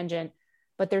be a tangent,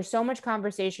 but there's so much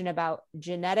conversation about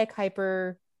genetic high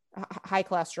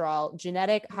cholesterol,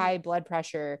 genetic high blood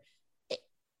pressure.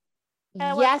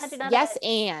 Yes.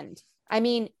 And I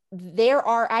mean,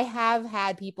 I have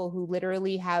had people who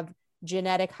literally have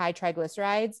genetic high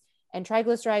triglycerides, and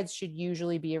triglycerides should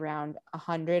usually be around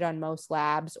 100 on most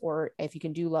labs, or if you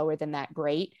can do lower than that,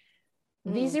 great.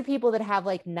 These are people that have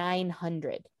like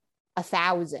 900,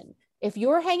 1,000. If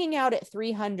you're hanging out at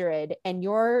 300 and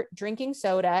you're drinking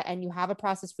soda and you have a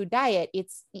processed food diet,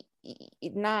 it's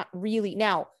not really.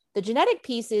 Now, the genetic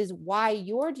piece is why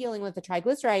you're dealing with a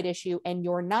triglyceride issue and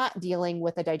you're not dealing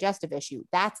with a digestive issue.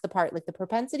 That's the part, like the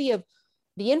propensity of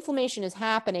the inflammation is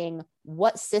happening.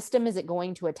 What system is it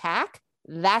going to attack?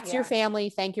 That's your family.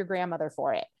 Thank your grandmother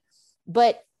for it.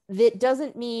 But that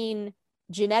doesn't mean,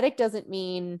 genetic doesn't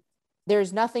mean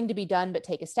there's nothing to be done but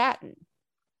take a statin.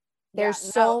 There's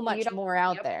so much more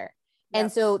out there.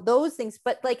 And so those things,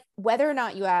 but like whether or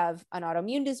not you have an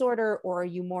autoimmune disorder, or are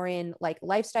you more in like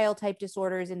lifestyle type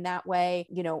disorders in that way,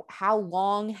 how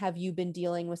long have you been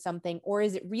dealing with something? Or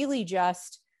is it really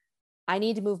just, I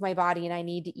need to move my body and I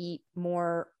need to eat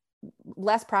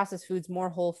less processed foods, more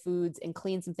whole foods, and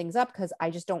clean some things up because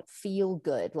I just don't feel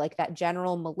good, like that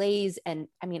general malaise. And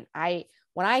I mean,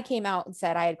 when I came out and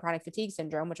said I had chronic fatigue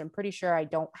syndrome, which I'm pretty sure I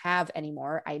don't have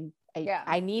anymore, I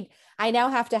now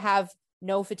have to have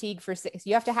no fatigue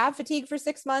you have to have fatigue for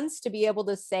 6 months to be able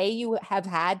to say you have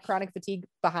had chronic fatigue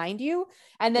behind you.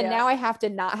 And then now I have to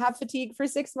not have fatigue for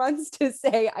 6 months to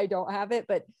say I don't have it.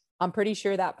 But I'm pretty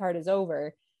sure that part is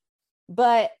over.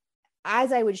 But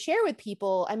as I would share with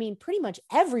people, I mean, pretty much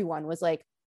everyone was like,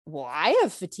 well, I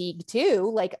have fatigue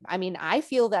too. Like, I mean, I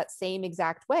feel that same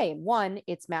exact way. One,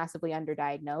 it's massively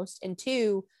underdiagnosed. And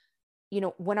two, you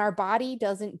know, when our body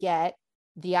doesn't get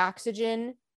the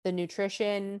oxygen, the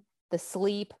nutrition, the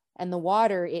sleep, and the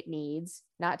water it needs,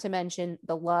 not to mention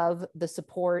the love, the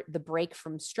support, the break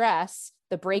from stress,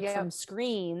 the break from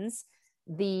screens,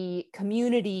 the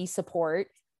community support,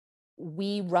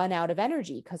 we run out of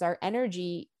energy, because our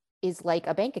energy is like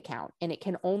a bank account and it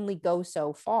can only go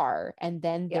so far. And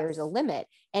then there's a limit.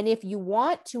 And if you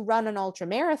want to run an ultra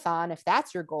marathon, if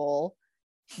that's your goal,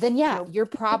 then you're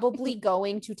probably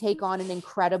going to take on an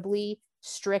incredibly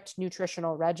strict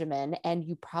nutritional regimen, and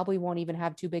you probably won't even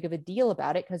have too big of a deal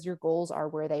about it because your goals are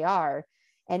where they are.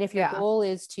 And if your goal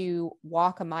is to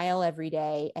walk a mile every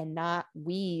day and not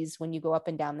wheeze when you go up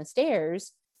and down the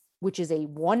stairs, which is a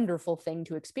wonderful thing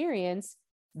to experience,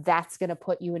 that's going to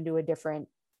put you into a different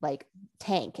like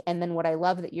tank. And then what I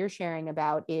love that you're sharing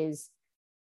about is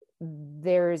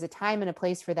there is a time and a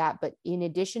place for that. But in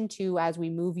addition to, as we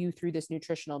move you through this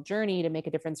nutritional journey to make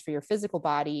a difference for your physical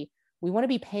body, we want to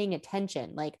be paying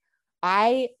attention. Like,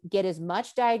 I get as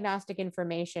much diagnostic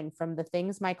information from the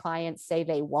things my clients say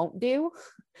they won't do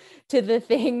to the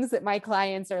things that my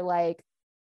clients are like,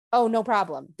 oh, no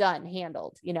problem, done,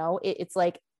 handled. You know, it's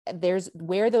like, there's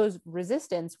where those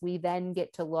resistance, we then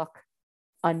get to look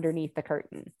underneath the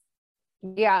curtain.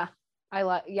 Yeah.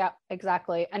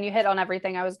 Exactly. And you hit on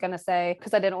everything I was going to say,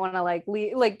 because I didn't want to like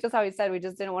leave, like just how you said, we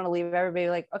just didn't want to leave everybody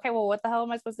like, okay, well, what the hell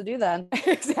am I supposed to do then?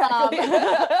 Exactly.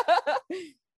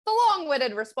 The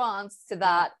long-winded response to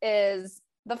that is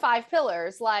the 5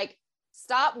 pillars. Like,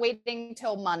 stop waiting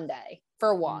till Monday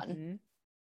for one,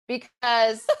 because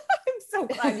I'm so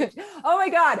glad. Oh my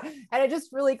God. And it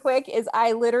just really quick is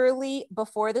I literally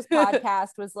before this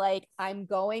podcast was like, I'm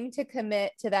going to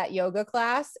commit to that yoga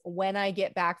class when I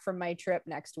get back from my trip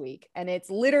next week. And it's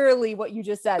literally what you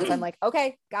just said. So I'm like,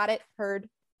 okay, got it. Heard.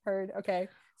 Okay.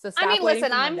 So stop waiting listen,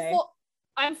 for Monday.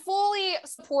 I'm fully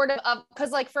supportive of,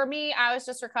 because like for me, I was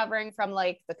just recovering from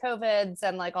like the COVIDs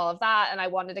and like all of that. And I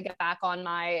wanted to get back on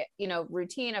my, you know,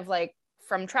 routine of like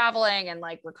from traveling and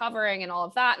like recovering and all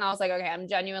of that. And I was like, okay, I'm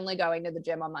genuinely going to the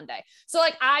gym on Monday. So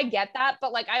like, I get that.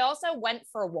 But like, I also went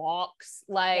for walks.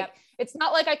 Like, it's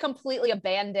not like I completely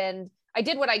abandoned. I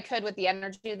did what I could with the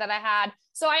energy that I had.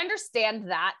 So I understand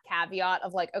that caveat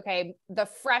of like, okay, the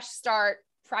fresh start,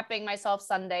 prepping myself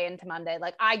Sunday into Monday.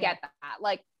 Like, I get that,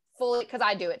 like fully, because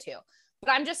I do it too.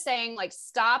 But I'm just saying, like,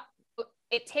 stop.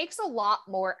 It takes a lot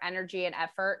more energy and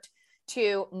effort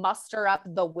to muster up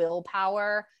the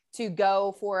willpower to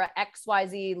go for a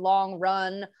XYZ long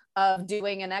run of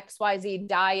doing an XYZ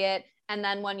diet. And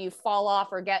then when you fall off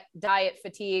or get diet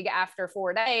fatigue after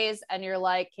 4 days and you're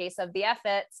like, case of the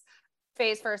F-its,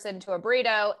 face first into a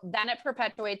burrito, then it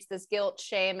perpetuates this guilt,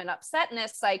 shame, and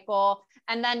upsetness cycle.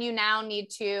 And then you now need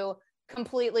to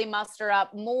completely muster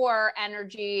up more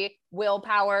energy,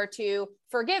 willpower to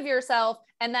forgive yourself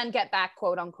and then get back,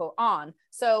 quote unquote, on.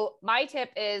 So my tip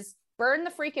is burn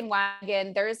the freaking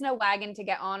wagon. There is no wagon to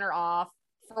get on or off,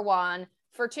 for one.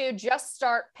 For two, just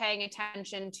start paying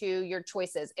attention to your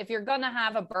choices. If you're going to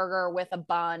have a burger with a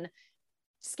bun,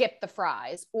 skip the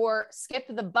fries, or skip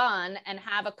the bun and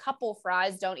have a couple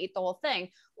fries. Don't eat the whole thing,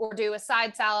 or do a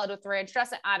side salad with ranch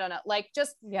dressing. I don't know. Like,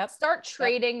 just start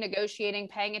trading, negotiating,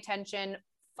 paying attention,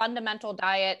 fundamental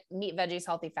diet, meat, veggies,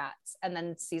 healthy fats, and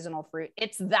then seasonal fruit.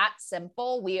 It's that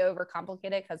simple. We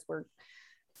overcomplicate it because we're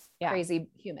crazy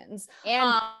humans.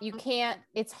 And you can't,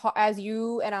 it's as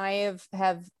you and I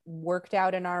have worked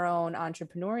out in our own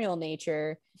entrepreneurial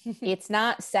nature. It's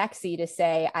not sexy to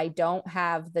say, I don't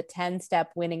have the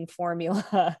 10-step winning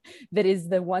formula that is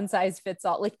the one size fits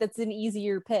all. Like, that's an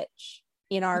easier pitch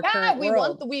in our current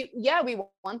world. We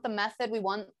want the method. We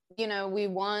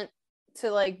want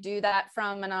to like do that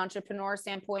from an entrepreneur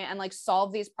standpoint and like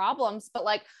solve these problems. But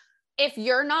like, if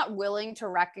you're not willing to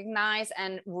recognize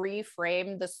and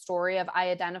reframe the story of I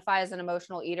identify as an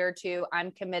emotional eater to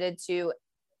I'm committed to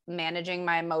managing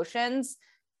my emotions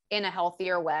in a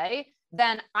healthier way,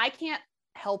 then I can't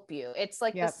help you. It's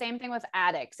like the same thing with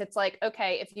addicts. It's like,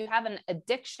 okay, if you have an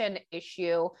addiction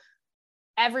issue,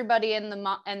 everybody and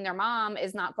their mom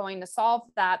is not going to solve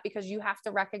that, because you have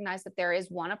to recognize that there is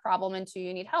one, a problem, and two,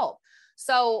 you need help.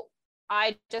 So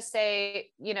I just say,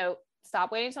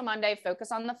 stop waiting till Monday,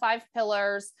 focus on the 5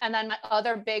 pillars. And then my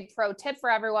other big pro tip for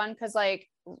everyone, because like,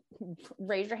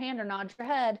 raise your hand or nod your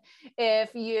head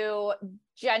if you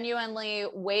genuinely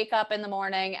wake up in the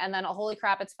morning and then, holy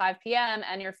crap, it's 5 p.m.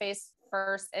 and you're face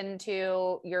first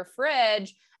into your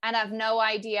fridge and have no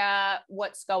idea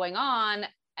what's going on.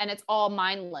 and it's all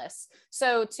mindless.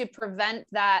 So to prevent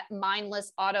that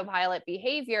mindless autopilot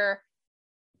behavior,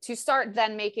 to start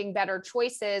then making better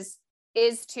choices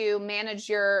is to manage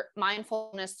your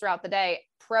mindfulness throughout the day.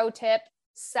 Pro tip,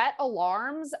 set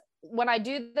alarms. When I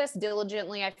do this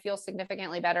diligently, I feel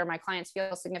significantly better. My clients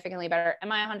feel significantly better.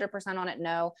 Am I 100% on it?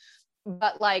 No.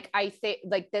 But like, I think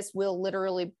like this will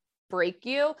literally break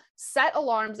you. Set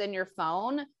alarms in your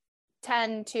phone.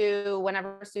 10 to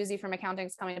whenever Susie from accounting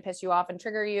is coming to piss you off and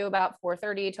trigger you about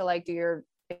 4:30 to like do your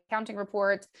accounting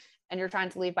reports, and you're trying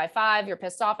to leave by 5, you're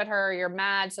pissed off at her, you're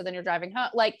mad. So then you're driving home.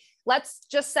 Like, let's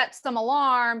just set some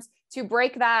alarms to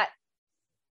break that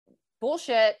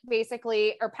bullshit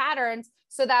basically, or patterns,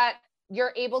 so that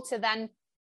you're able to then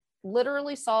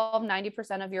literally solve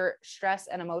 90% of your stress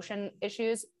and emotion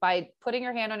issues by putting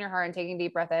your hand on your heart and taking a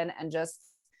deep breath in and just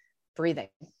breathing.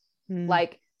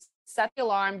 Like, set the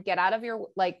alarm, get out of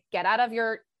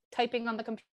your typing on the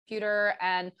computer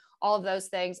and all of those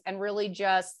things, and really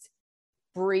just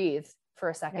breathe for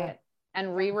a second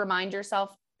and remind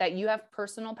yourself that you have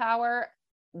personal power.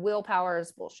 Willpower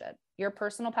is bullshit. Your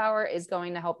personal power is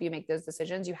going to help you make those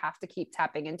decisions. You have to keep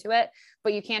tapping into it,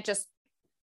 but you can't just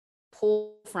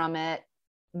pull from it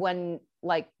when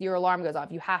like your alarm goes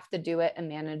off. You have to do it and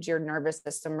manage your nervous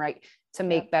system right to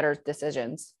make better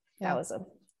decisions.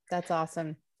 That's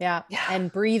awesome. Yeah. Yeah.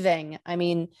 And breathing. I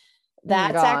mean,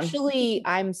 that's actually,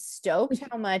 I'm stoked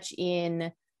how much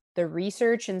in the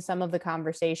research and some of the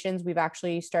conversations, we've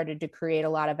actually started to create a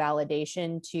lot of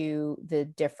validation to the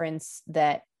difference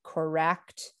that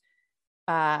correct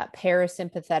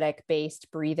parasympathetic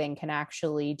based breathing can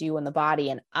actually do in the body.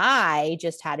 And I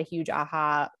just had a huge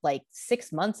aha like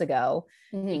 6 months ago,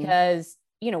 because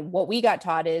what we got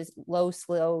taught is low,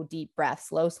 slow, deep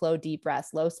breaths, low, slow, deep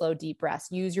breaths, low, slow, deep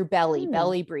breaths, use your belly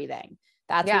breathing.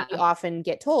 That's what we often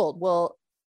get told. Well,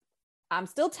 I'm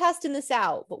still testing this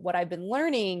out, but what I've been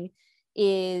learning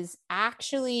is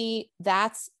actually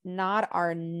that's not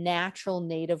our natural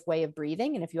native way of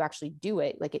breathing. And if you actually do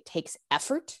it, like it takes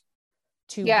effort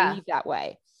to breathe that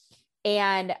way.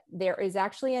 And there is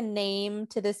actually a name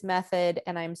to this method.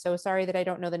 And I'm so sorry that I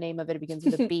don't know the name of it. It begins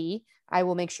with a B. I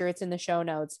will make sure it's in the show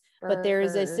notes, but there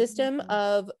is a system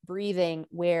of breathing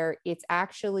where it's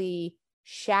actually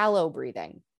shallow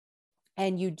breathing,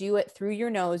 and you do it through your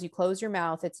nose. You close your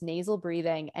mouth. It's nasal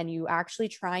breathing. And you actually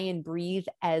try and breathe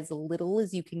as little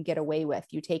as you can get away with.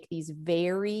 You take these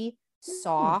very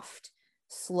soft,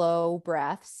 slow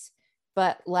breaths,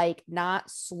 but like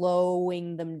not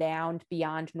slowing them down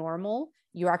beyond normal.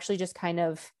 You're actually just kind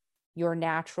of your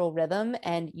natural rhythm,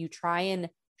 and you try and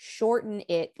shorten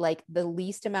it like the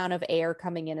least amount of air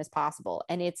coming in as possible.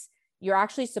 And you're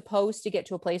actually supposed to get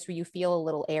to a place where you feel a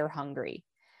little air hungry.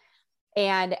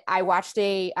 And I watched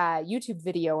a YouTube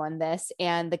video on this,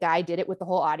 and the guy did it with the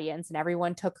whole audience, and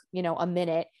everyone took, a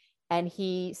minute. And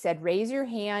he said, raise your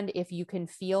hand if you can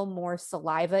feel more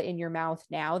saliva in your mouth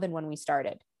now than when we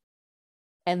started.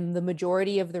 And the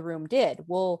majority of the room did.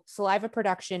 Well, saliva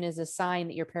production is a sign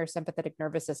that your parasympathetic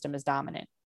nervous system is dominant.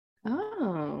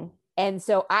 Oh. And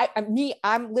so I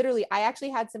actually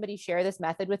had somebody share this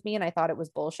method with me, and I thought it was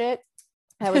bullshit.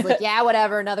 I was like, yeah,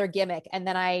 whatever, another gimmick. And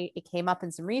then it came up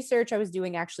in some research I was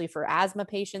doing actually for asthma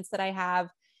patients that I have,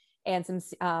 and some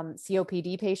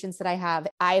COPD patients that I have.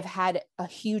 I've had a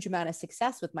huge amount of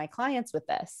success with my clients with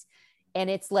this. And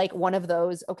it's like one of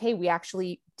those, okay, we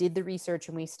actually did the research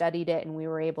and we studied it, and we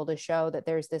were able to show that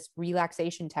there's this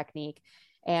relaxation technique,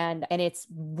 and it's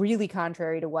really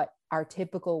contrary to what our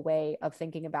typical way of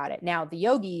thinking about it. Now, the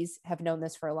yogis have known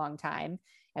this for a long time.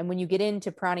 And when you get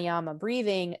into pranayama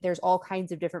breathing, there's all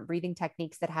kinds of different breathing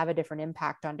techniques that have a different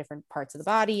impact on different parts of the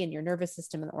body and your nervous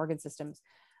system and the organ systems.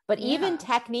 But even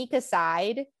technique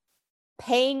aside,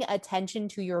 paying attention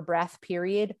to your breath,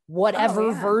 period,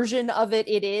 whatever version of it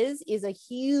is a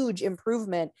huge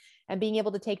improvement, and being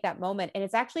able to take that moment. And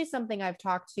it's actually something I've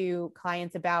talked to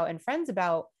clients about and friends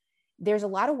about. There's a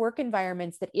lot of work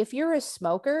environments that if you're a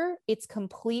smoker, it's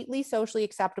completely socially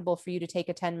acceptable for you to take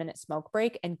a 10-minute smoke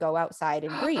break and go outside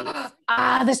and breathe.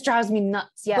 This drives me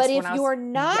nuts. Yes. But if you're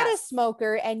not a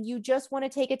smoker and you just want to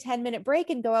take a 10-minute break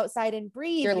and go outside and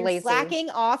breathe, you're slacking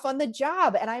off on the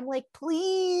job. And I'm like,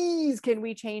 please, can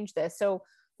we change this? So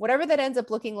whatever that ends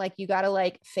up looking like, you got to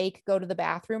like fake go to the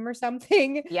bathroom or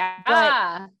something.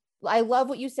 Yeah. But I love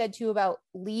what you said too about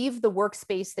leave the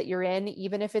workspace that you're in,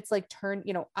 even if it's like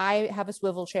I have a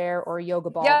swivel chair or a yoga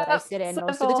ball that I sit in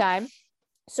most of the time.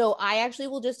 So I actually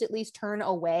will just at least turn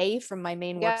away from my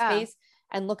main workspace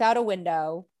and look out a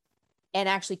window and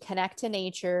actually connect to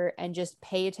nature and just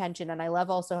pay attention. And I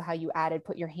love also how you added,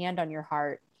 put your hand on your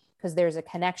heart, because there's a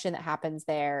connection that happens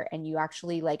there. And you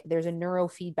actually like, there's a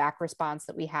neurofeedback response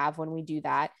that we have when we do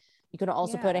that. You can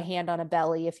also put a hand on a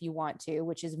belly if you want to,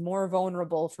 which is more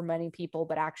vulnerable for many people,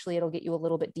 but actually it'll get you a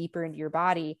little bit deeper into your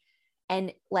body.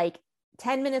 And like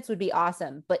 10 minutes would be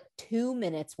awesome, but 2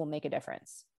 minutes will make a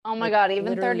difference. Oh my God,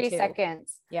 even 30 2.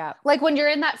 seconds. Yeah. Like when you're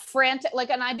in that frantic, like,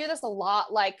 and I do this a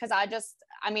lot, like, cause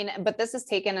but this has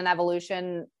taken an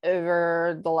evolution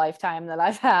over the lifetime that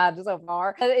I've had so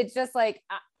far. It's just like,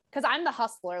 cause I'm the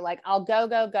hustler. Like I'll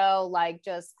go, like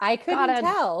just, I couldn't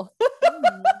tell.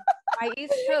 my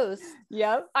East Coast.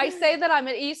 Yep. I say that I'm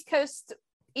an East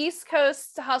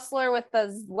Coast hustler with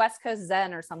the West Coast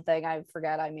Zen or something. I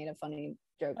forget. I made a funny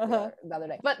joke the other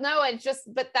day, but no,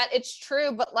 it's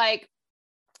true. But like,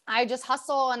 I just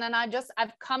hustle. And then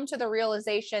I've come to the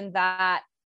realization that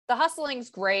the hustling's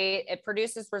great. It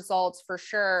produces results for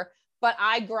sure, but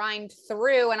I grind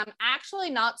through and I'm actually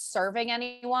not serving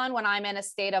anyone when I'm in a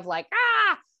state of like,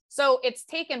 so it's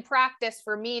taken practice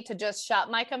for me to just shut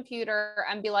my computer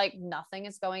and be like, nothing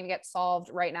is going to get solved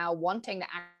right now, wanting to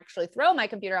actually throw my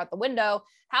computer out the window.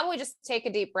 How about we just take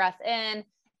a deep breath in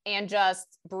and just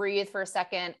breathe for a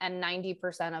second, and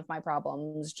 90% of my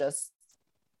problems just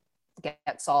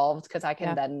get solved because I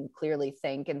can then clearly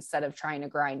think instead of trying to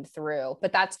grind through.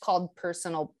 But that's called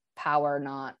personal power,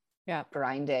 not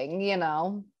grinding, you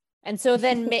know? And so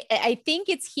then I think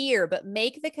it's here, but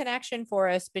make the connection for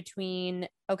us between,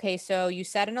 okay, so you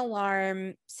set an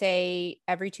alarm, say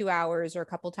every 2 hours or a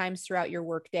couple times throughout your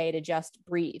workday to just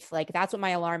breathe. Like that's what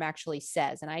my alarm actually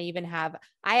says. And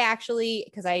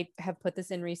because I have put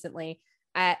this in recently,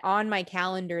 on my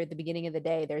calendar at the beginning of the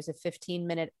day, there's a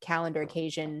 15-minute calendar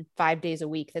occasion 5 days a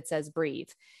week that says breathe.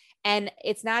 And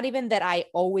it's not even that I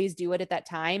always do it at that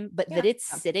time, but that it's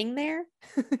sitting there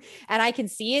and I can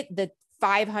see it the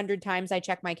 500 times I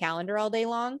check my calendar all day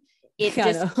long. It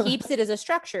just keeps it as a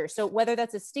structure. So whether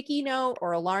that's a sticky note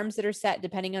or alarms that are set,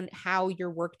 depending on how your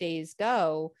work days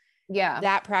go,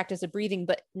 that practice of breathing.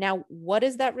 But now what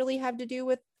does that really have to do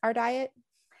with our diet?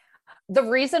 The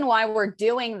reason why we're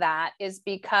doing that is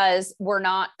because we're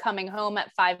not coming home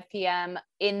at 5 p.m.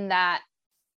 in that,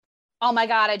 oh my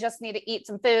God, I just need to eat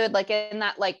some food. Like in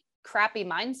that like crappy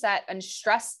mindset and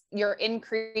stress, your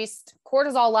increased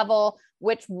cortisol level,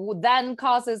 which then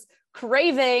causes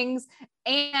cravings.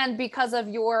 And because of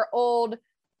your old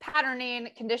patterning,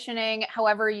 conditioning,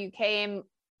 however you came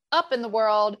up in the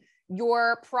world,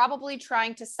 you're probably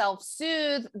trying to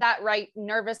self-soothe that right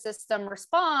nervous system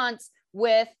response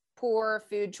with poor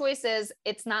food choices.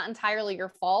 It's not entirely your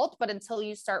fault, but until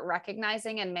you start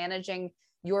recognizing and managing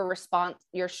your response,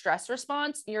 your stress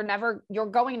response, you're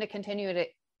going to continue to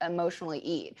emotionally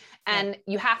eat. And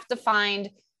you have to find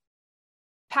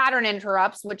pattern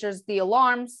interrupts, which is the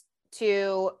alarms,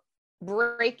 to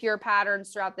break your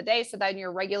patterns throughout the day. So then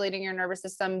you're regulating your nervous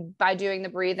system by doing the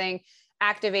breathing,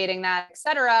 activating that,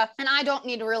 etc. And I don't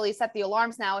need to really set the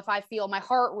alarms now. If I feel my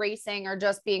heart racing or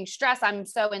just being stressed, I'm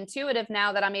so intuitive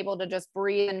now that I'm able to just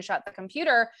breathe and shut the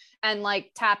computer and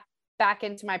like tap back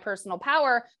into my personal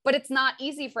power. But it's not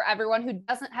easy for everyone who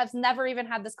has never even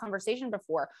had this conversation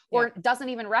before, or doesn't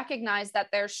even recognize that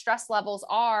their stress levels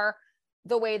are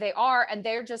the way they are. And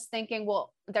they're just thinking,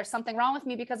 well, there's something wrong with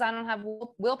me because I don't have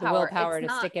willpower.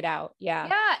 To stick it out. Yeah.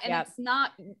 And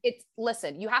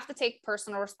listen, you have to take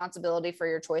personal responsibility for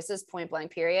your choices, point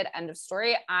blank, period. End of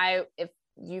story. If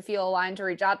you feel aligned to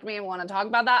reach out to me and want to talk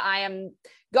about that, I am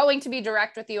going to be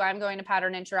direct with you. I'm going to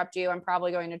pattern interrupt you. I'm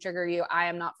probably going to trigger you. I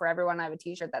am not for everyone. I have a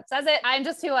t-shirt that says it. I'm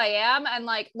just who I am. And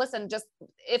like, listen,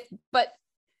 but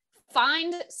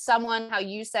find someone, how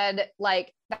you said,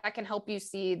 like, that can help you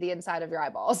see the inside of your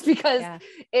eyeballs, because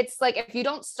it's like, if you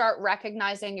don't start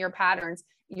recognizing your patterns,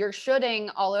 you're shoulding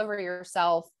all over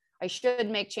yourself. I should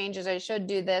make changes. I should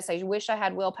do this. I wish I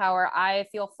had willpower. I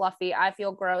feel fluffy. I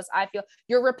feel gross.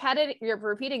 You're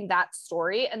repeating that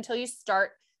story until you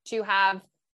start to have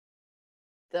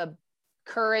the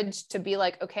courage to be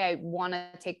like, okay, I want to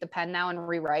take the pen now and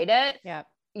rewrite it. Yeah.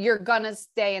 You're going to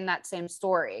stay in that same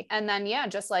story. And then,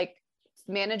 just like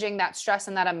managing that stress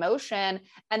and that emotion.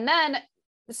 And then,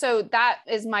 so that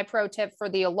is my pro tip for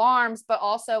the alarms, but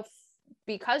also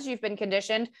because you've been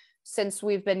conditioned since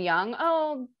we've been young.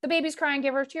 Oh, the baby's crying,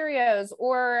 give her Cheerios.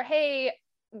 Or, hey,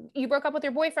 you broke up with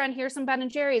your boyfriend, here's some Ben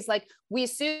and Jerry's. Like, we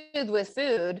soothe with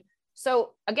food.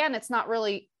 So again, it's not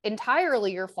really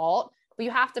entirely your fault, but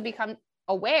you have to become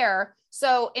aware.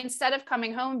 So instead of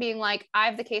coming home being like, I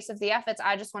have the case of the F-its,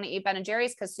 I just want to eat Ben and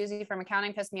Jerry's because Susie from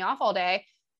accounting pissed me off all day.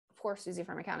 poor Susie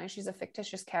from accounting. She's a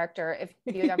fictitious character. If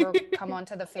you ever come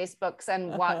onto the Facebooks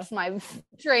and watch my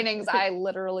trainings, I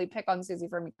literally pick on Susie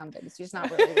from accounting. She's not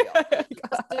really real.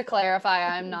 Just to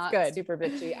clarify, I'm not super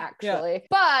bitchy actually,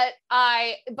 but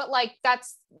like,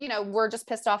 that's, you know, we're just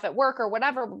pissed off at work or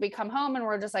whatever. We come home and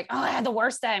we're just like, oh, I had the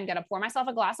worst day. I'm going to pour myself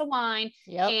a glass of wine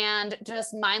and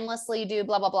just mindlessly do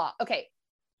blah, blah, blah. Okay.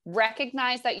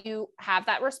 Recognize that you have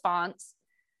that response.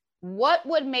 What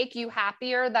would make you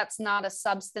happier that's not a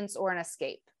substance or an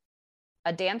escape?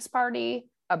 A dance party,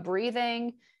 a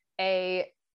breathing, a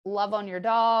love on your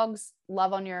dogs,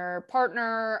 love on your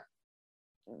partner,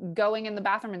 going in the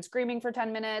bathroom and screaming for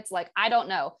 10 minutes. Like, I don't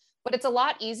know, but it's a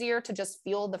lot easier to just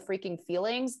feel the freaking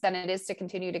feelings than it is to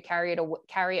continue to carry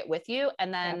it with you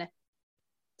and then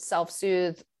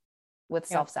self-soothe with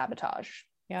self-sabotage.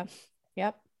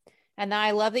 Yep. And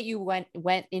I love that you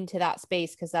went into that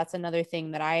space, because that's another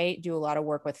thing that I do a lot of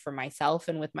work with for myself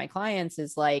and with my clients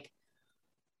is like,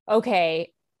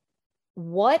 okay,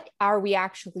 what are we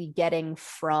actually getting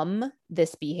from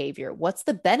this behavior? What's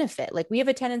the benefit? Like, we have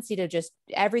a tendency to just,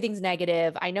 everything's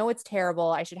negative. I know it's terrible.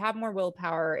 I should have more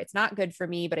willpower. It's not good for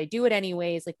me, but I do it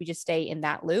anyways. Like, we just stay in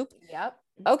that loop. Yep.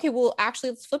 Okay, well,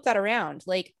 actually, let's flip that around.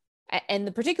 Like, and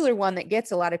the particular one that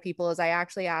gets a lot of people is I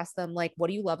actually ask them, like, what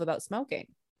do you love about smoking?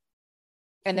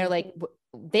 And they're like,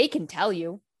 they can tell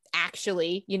you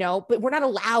actually, you know, but we're not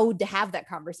allowed to have that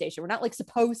conversation. We're not like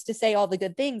supposed to say all the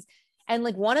good things. And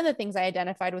like, one of the things I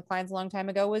identified with clients a long time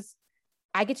ago was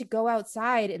I get to go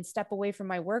outside and step away from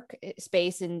my work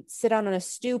space and sit on a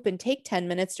stoop and take 10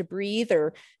 minutes to breathe,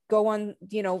 or go on,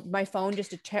 you know, my phone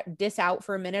just to diss out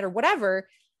for a minute or whatever,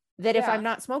 that if I'm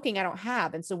not smoking, I don't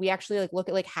have. And so we actually like look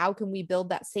at like, how can we build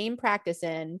that same practice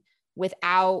in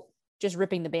without just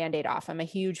ripping the Band-Aid off? I'm a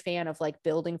huge fan of like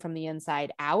building from the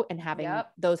inside out and having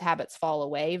those habits fall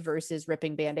away versus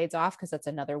ripping Band-Aids off. Cause that's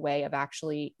another way of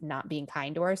actually not being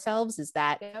kind to ourselves, is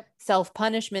that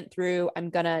self-punishment through,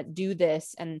 I'm going to do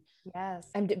this. And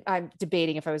I'm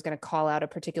debating if I was going to call out a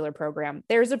particular program.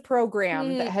 There's a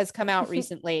program that has come out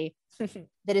recently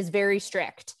that is very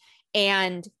strict,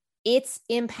 and it's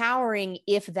empowering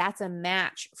if that's a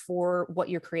match for what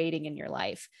you're creating in your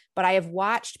life. But I have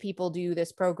watched people do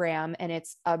this program, and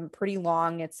it's pretty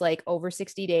long. It's like over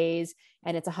 60 days,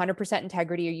 and it's 100%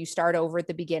 integrity, or you start over at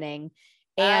the beginning.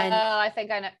 And I think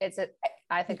I know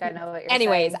I think I know what you're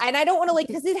anyways, saying. and I don't want to like,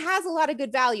 cause it has a lot of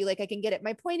good value. Like, I can get it.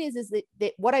 My point is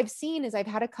that what I've seen is I've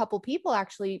had a couple people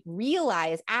actually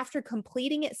realize after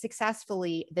completing it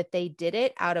successfully that they did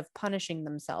it out of punishing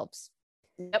themselves.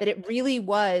 That it really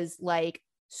was like,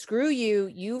 screw you,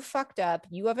 you fucked up,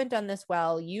 you haven't done this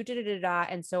well, you did it.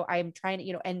 And so I'm trying to,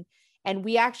 you know, and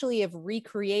we actually have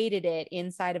recreated it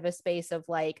inside of a space of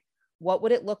like, what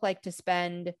would it look like to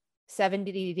spend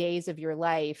 70 days of your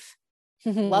life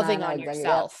loving on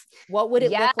yourself? What would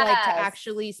it look like to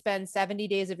actually spend 70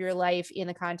 days of your life in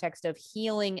the context of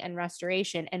healing and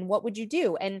restoration? And what would you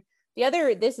do? And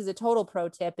this is a total pro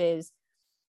tip, is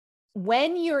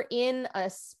when you're in a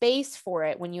space for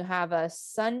it, when you have a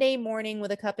Sunday morning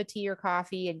with a cup of tea or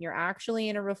coffee and you're actually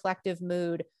in a reflective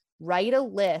mood, write a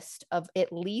list of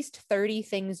at least 30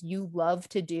 things you love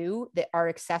to do that are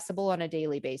accessible on a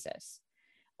daily basis.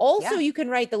 Also, you can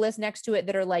write the list next to it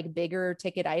that are like bigger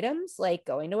ticket items, like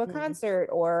going to a concert,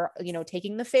 or, you know,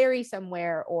 taking the ferry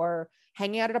somewhere, or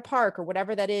hanging out at a park, or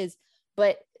whatever that is.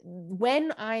 But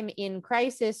when I'm in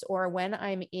crisis, or when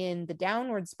I'm in the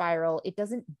downward spiral, it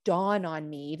doesn't dawn on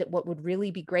me that what would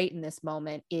really be great in this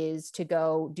moment is to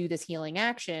go do this healing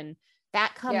action.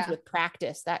 That comes with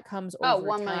practice. That comes over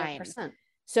 1,000,000%. Time.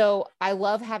 So I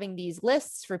love having these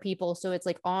lists for people. So it's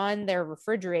like on their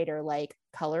refrigerator, like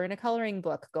color in a coloring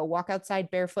book, go walk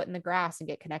outside barefoot in the grass and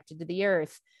get connected to the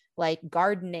earth, like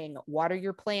gardening, water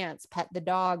your plants, pet the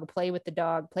dog, play with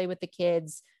the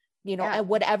kids, you know, and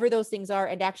whatever those things are,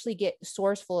 and actually get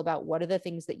sourceful about what are the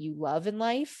things that you love in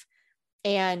life.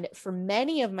 And for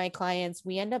many of my clients,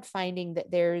 we end up finding that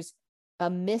there's a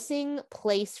missing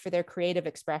place for their creative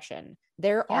expression.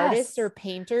 They're artists or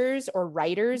painters or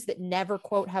writers that never,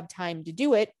 quote, have time to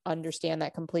do it. Understand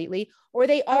that completely. Or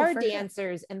they are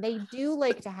dancers and they do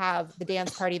like to have the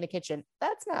dance party in the kitchen.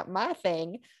 That's not my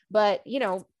thing, but you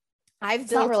know, I've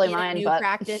built a new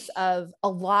practice of a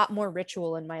lot more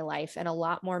ritual in my life and a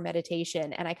lot more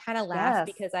meditation. And I kind of laugh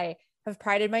because I have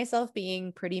prided myself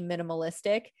being pretty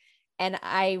minimalistic. And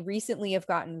I recently have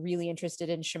gotten really interested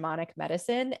in shamanic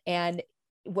medicine. And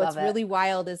what's really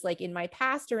wild is like in my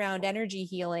past around energy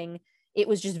healing, it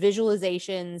was just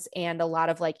visualizations and a lot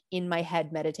of like in my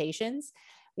head meditations.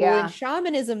 Well, in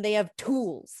shamanism, they have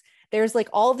tools. there's like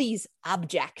all these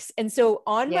objects. And so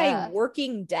on Yeah. my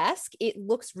working desk, it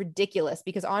looks ridiculous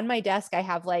because on my desk, I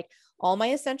have like all my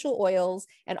essential oils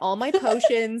and all my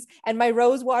potions and my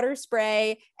rose water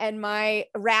spray and my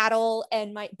rattle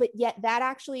and but yet that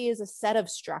actually is a set of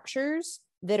structures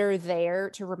that are there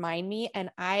to remind me.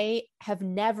 And I have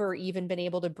never even been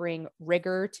able to bring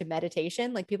rigor to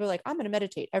meditation. Like people are like, I'm going to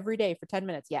meditate every day for 10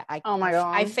 minutes. Yeah. Oh my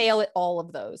God. I fail at all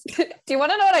of those. Do you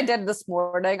want to know what I did this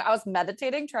morning? I was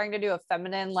meditating, trying to do a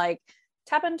feminine, like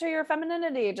tap into your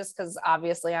femininity, just because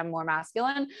obviously I'm more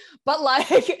masculine, but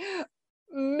like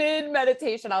mid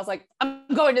meditation, I was like, I'm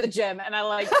going to the gym. And I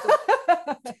like,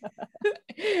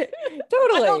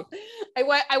 totally.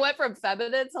 I went from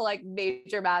feminine to like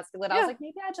major masculine. I was like,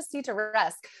 maybe I just need to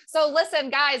rest. So listen,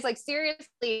 guys, like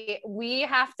seriously, we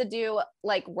have to do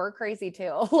like, we're crazy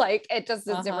too. Like it just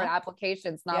is different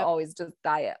applications, not always just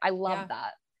diet. I love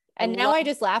that. And now I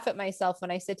just laugh at myself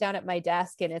when I sit down at my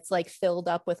desk and it's like filled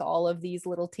up with all of these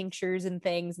little tinctures and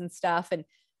things and stuff.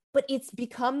 But it's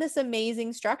become this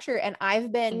amazing structure. And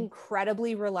I've been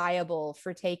incredibly reliable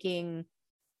for taking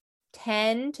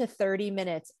 10 to 30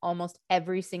 minutes almost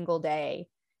every single day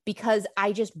because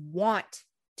I just want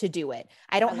to do it.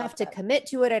 I don't have to commit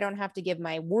to it. I don't have to give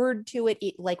my word to it.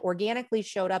 It like organically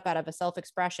showed up out of a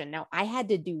self-expression. Now I had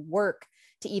to do work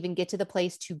to even get to the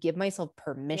place to give myself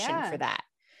permission for that.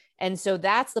 And so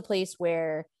that's the place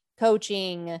where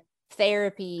coaching,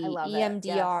 therapy,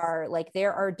 EMDR, like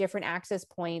there are different access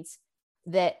points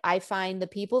that I find the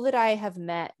people that I have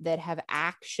met that have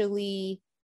actually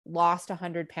lost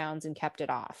 100 pounds and kept it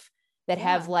off, that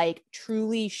have like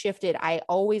truly shifted. I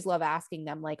always love asking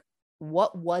them, like,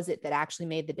 what was it that actually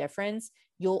made the difference?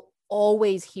 You'll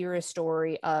always hear a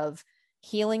story of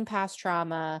healing past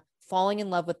trauma, falling in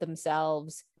love with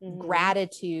themselves,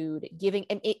 gratitude, giving.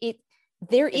 And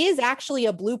there is actually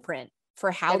a blueprint for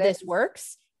how this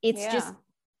works. It's just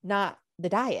not the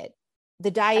diet. The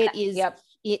diet is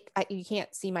you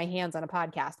can't see my hands on a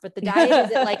podcast, but the diet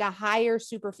is at like a higher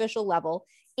superficial level.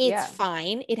 It's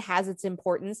fine. It has its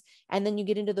importance. And then you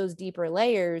get into those deeper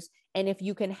layers. And if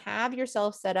you can have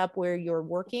yourself set up where you're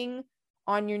working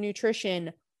on your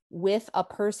nutrition with a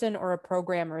person or a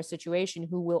program or a situation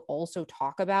who will also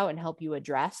talk about and help you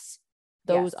address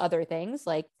those other things,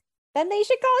 like, then they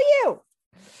should call you.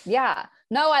 Yeah,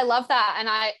 no, I love that. And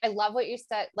I love what you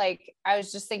said. Like, I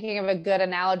was just thinking of a good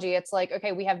analogy. It's like,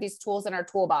 okay, we have these tools in our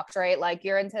toolbox, right? Like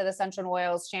you're into the essential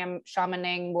oils,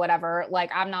 shamaning, whatever.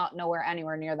 Like I'm not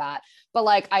anywhere near that, but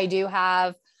like I do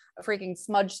have a freaking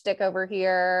smudge stick over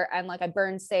here and like I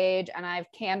burn sage and I have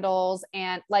candles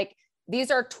and like,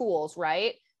 these are tools,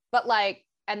 right? But like,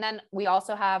 and then we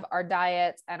also have our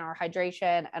diets and our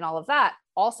hydration and all of that,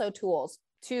 also tools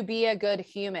to be a good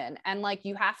human. And like,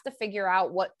 you have to figure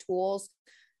out what tools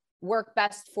work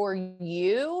best for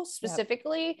you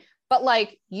specifically. But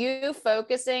like you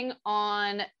focusing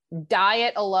on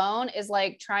diet alone is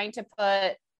like trying to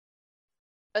put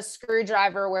a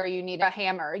screwdriver where you need a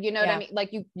hammer, you know what I mean?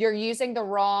 Like you're using the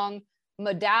wrong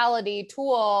modality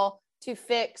tool to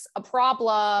fix a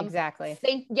problem. Exactly.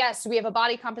 Yes, we have a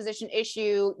body composition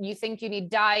issue. You think you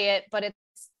need diet, but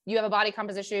you have a body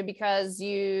composition issue because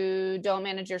you don't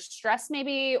manage your stress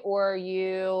maybe, or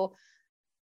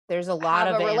there's a lot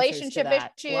of relationship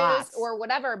issues. Lots. Or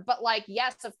whatever. But like,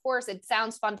 yes, of course it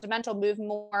sounds fundamental, move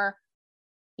more,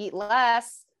 eat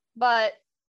less, but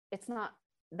it's not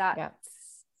that.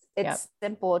 It's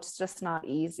simple. It's just not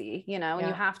easy, you know, and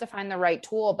you have to find the right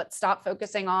tool, but stop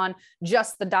focusing on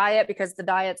just the diet because the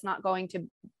diet's not going to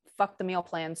fuck the meal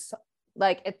plans.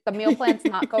 Like the meal plan's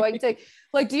not going to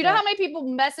like, do you know how many people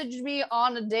message me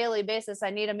on a daily basis? I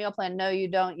need a meal plan. No, you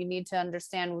don't. You need to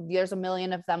understand there's a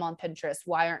million of them on Pinterest.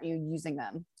 Why aren't you using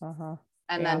them?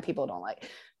 And then people don't like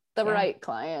the right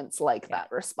clients, like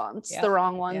that response. The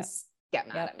wrong ones get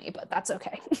mad at me, but that's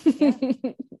okay.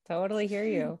 Totally hear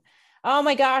you. Oh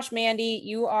my gosh, Mandy,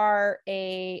 you are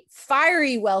a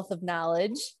fiery wealth of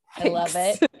knowledge. I love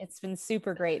it. It's been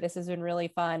super great. This has been really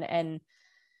fun.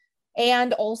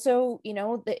 And also, you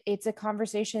know, it's a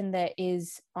conversation that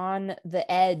is on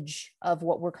the edge of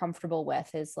what we're comfortable with,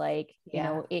 is like, you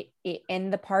know,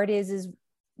 and the part is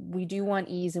we do want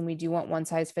ease and we do want one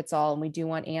size fits all and we do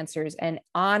want answers. And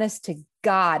honest to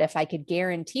God, if I could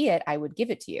guarantee it, I would give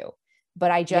it to you.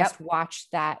 But I just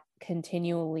watched that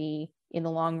continually in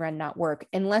the long run not work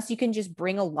unless you can just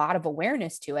bring a lot of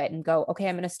awareness to it and go, okay,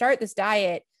 I'm going to start this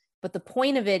diet. But the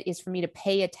point of it is for me to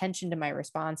pay attention to my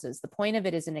responses. The point of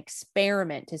it is an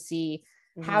experiment to see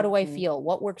how do I feel?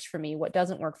 What works for me? What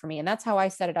doesn't work for me? And that's how I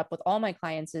set it up with all my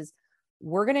clients is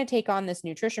we're going to take on this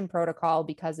nutrition protocol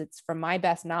because it's from my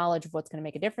best knowledge of what's going to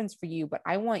make a difference for you. But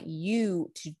I want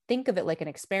you to think of it like an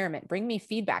experiment. Bring me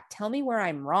feedback. Tell me where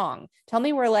I'm wrong. Tell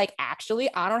me where, like,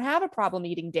 actually, I don't have a problem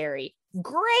eating dairy.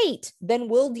 Great. Then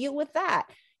we'll deal with that.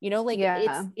 You know, like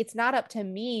it's not up to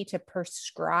me to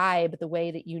prescribe the way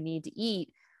that you need to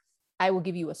eat. I will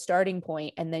give you a starting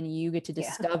point, and then you get to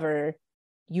discover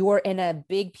you're in a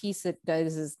big piece that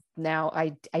is now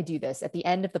I do this at the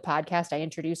end of the podcast. I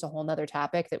introduce a whole nother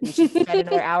topic that we should spend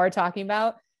another hour talking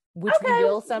about, which we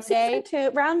will someday.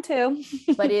 Round two.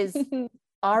 But is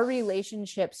our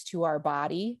relationships to our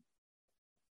body.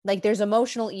 Like, there's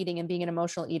emotional eating and being an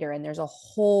emotional eater, and there's a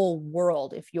whole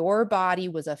world. If your body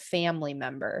was a family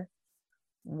member,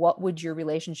 what would your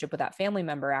relationship with that family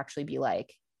member actually be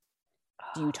like?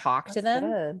 Do you talk to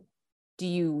them? Good. Do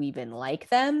you even like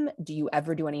them? Do you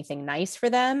ever do anything nice for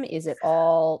them? Is it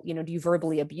all, you know, do you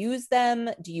verbally abuse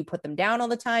them? Do you put them down all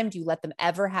the time? Do you let them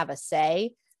ever have a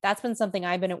say? That's been something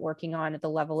I've been working on at the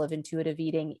level of intuitive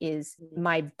eating, is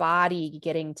my body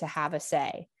getting to have a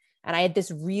say. And I had this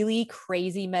really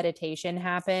crazy meditation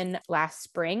happen last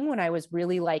spring when I was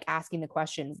really like asking the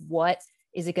question, what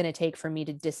is it going to take for me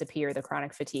to disappear the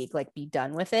chronic fatigue, like be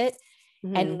done with it?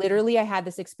 And literally I had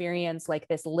this experience, like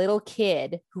this little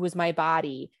kid who was my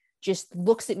body just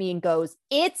looks at me and goes,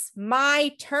 it's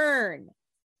my turn.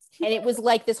 And it was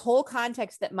like this whole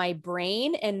context that my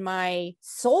brain and my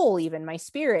soul, even my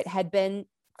spirit, had been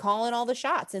calling all the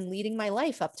shots and leading my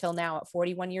life up till now at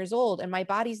 41 years old. And my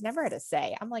body's never had a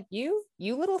say. I'm like, you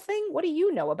little thing, what do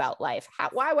you know about life?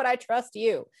 Why would I trust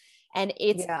you? And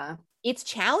it's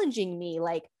challenging me.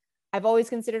 Like, I've always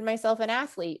considered myself an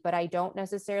athlete, but I don't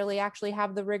necessarily actually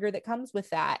have the rigor that comes with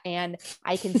that. And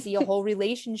I can see a whole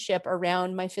relationship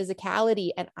around my physicality.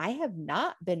 And I have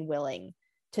not been willing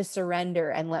to surrender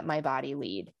and let my body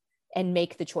lead and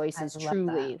make the choices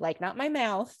truly, like not my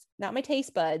mouth, not my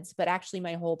taste buds, but actually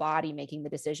my whole body making the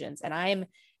decisions. And I'm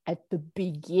at the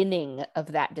beginning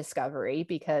of that discovery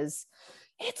because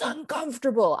it's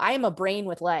uncomfortable. I am a brain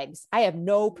with legs. I have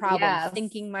no problem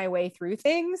thinking my way through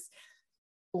things.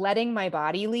 Letting my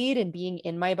body lead and being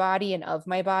in my body and of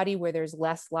my body where there's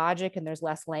less logic and there's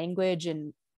less language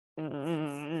and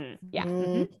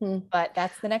but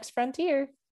that's the next frontier.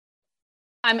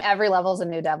 I'm every level's a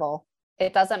new devil.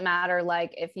 It doesn't matter,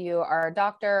 like, if you are a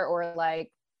doctor or like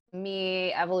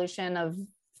me, evolution of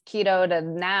keto to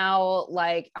now,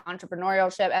 like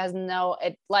entrepreneurship has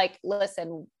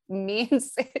listen, me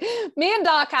and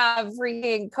Doc have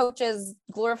freaking coaches,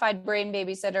 glorified brain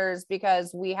babysitters,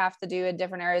 because we have to do in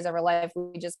different areas of our life.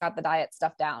 We just got the diet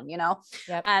stuff down, you know?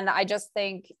 Yep. And I just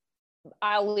think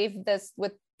I'll leave this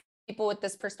with people with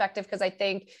this perspective, because I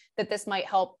think that this might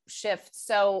help shift.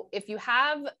 So if you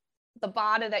have the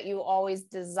body that you always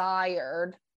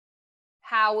desired,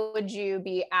 how would you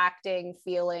be acting,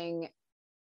 feeling,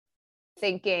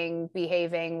 thinking,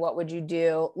 behaving? What would you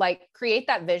do? Like, create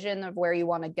that vision of where you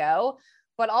want to go.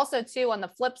 But also too, on the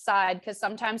flip side, because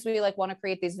sometimes we like want to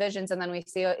create these visions and then we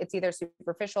see it's either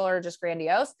superficial or just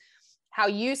grandiose. How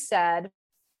you said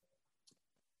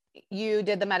you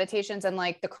did the meditations and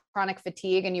like the chronic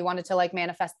fatigue and you wanted to like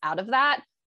manifest out of that.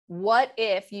 What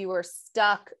if you were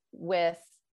stuck with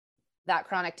that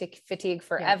chronic fatigue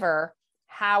forever?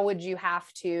 How would you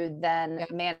have to then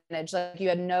manage? Like, you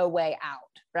had no way out,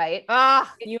 right?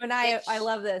 You and I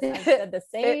love this. I said the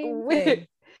same thing.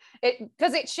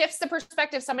 Because it shifts the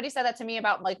perspective. Somebody said that to me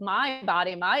about like my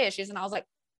body, my issues. And I was like,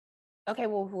 okay,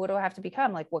 well, what do I have to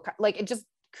become? Like, what, like, it just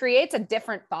creates a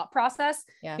different thought process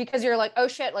because you're like, oh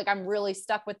shit, like I'm really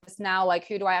stuck with this now. Like,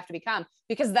 who do I have to become?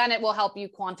 Because then it will help you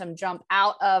quantum jump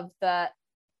out of the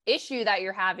issue that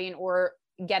you're having or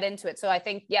get into it. So I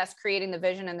think, yes, creating the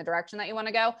vision and the direction that you want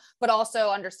to go, but also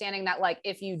understanding that, like,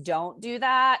 if you don't do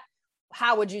that,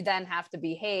 how would you then have to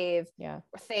behave,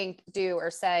 think, do,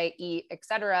 or say, eat,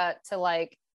 etc., to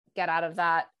like get out of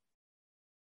that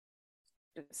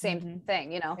same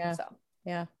thing, you know?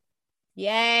 So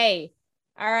yay.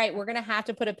 All right, we're gonna have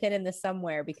to put a pin in this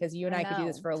somewhere, because you and I could do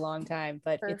this for a long time,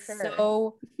 but it's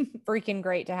so freaking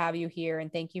great to have you here.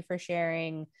 And thank you for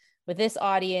sharing with this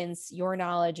audience your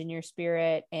knowledge and your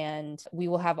spirit. And we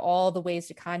will have all the ways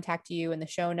to contact you in the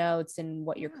show notes and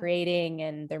what you're creating.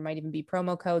 And there might even be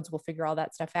promo codes. We'll figure all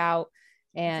that stuff out.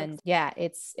 And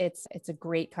it's a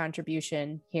great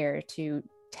contribution here to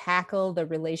tackle the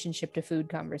relationship to food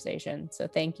conversation. So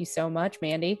thank you so much,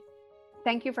 Mandy.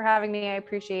 Thank you for having me. I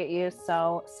appreciate you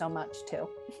so much too.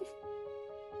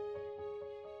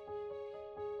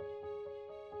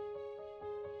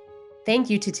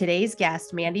 Thank you to today's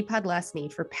guest, Mandy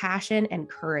Podlesny, for passion and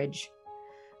courage.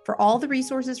 For all the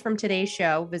resources from today's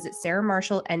show, visit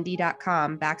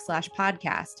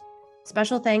sarahmarshallnd.com/podcast.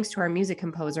 Special thanks to our music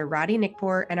composer, Roddy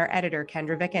Nickpour, and our editor,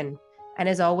 Kendra Vicken. And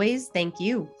as always, thank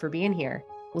you for being here.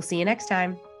 We'll see you next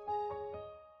time.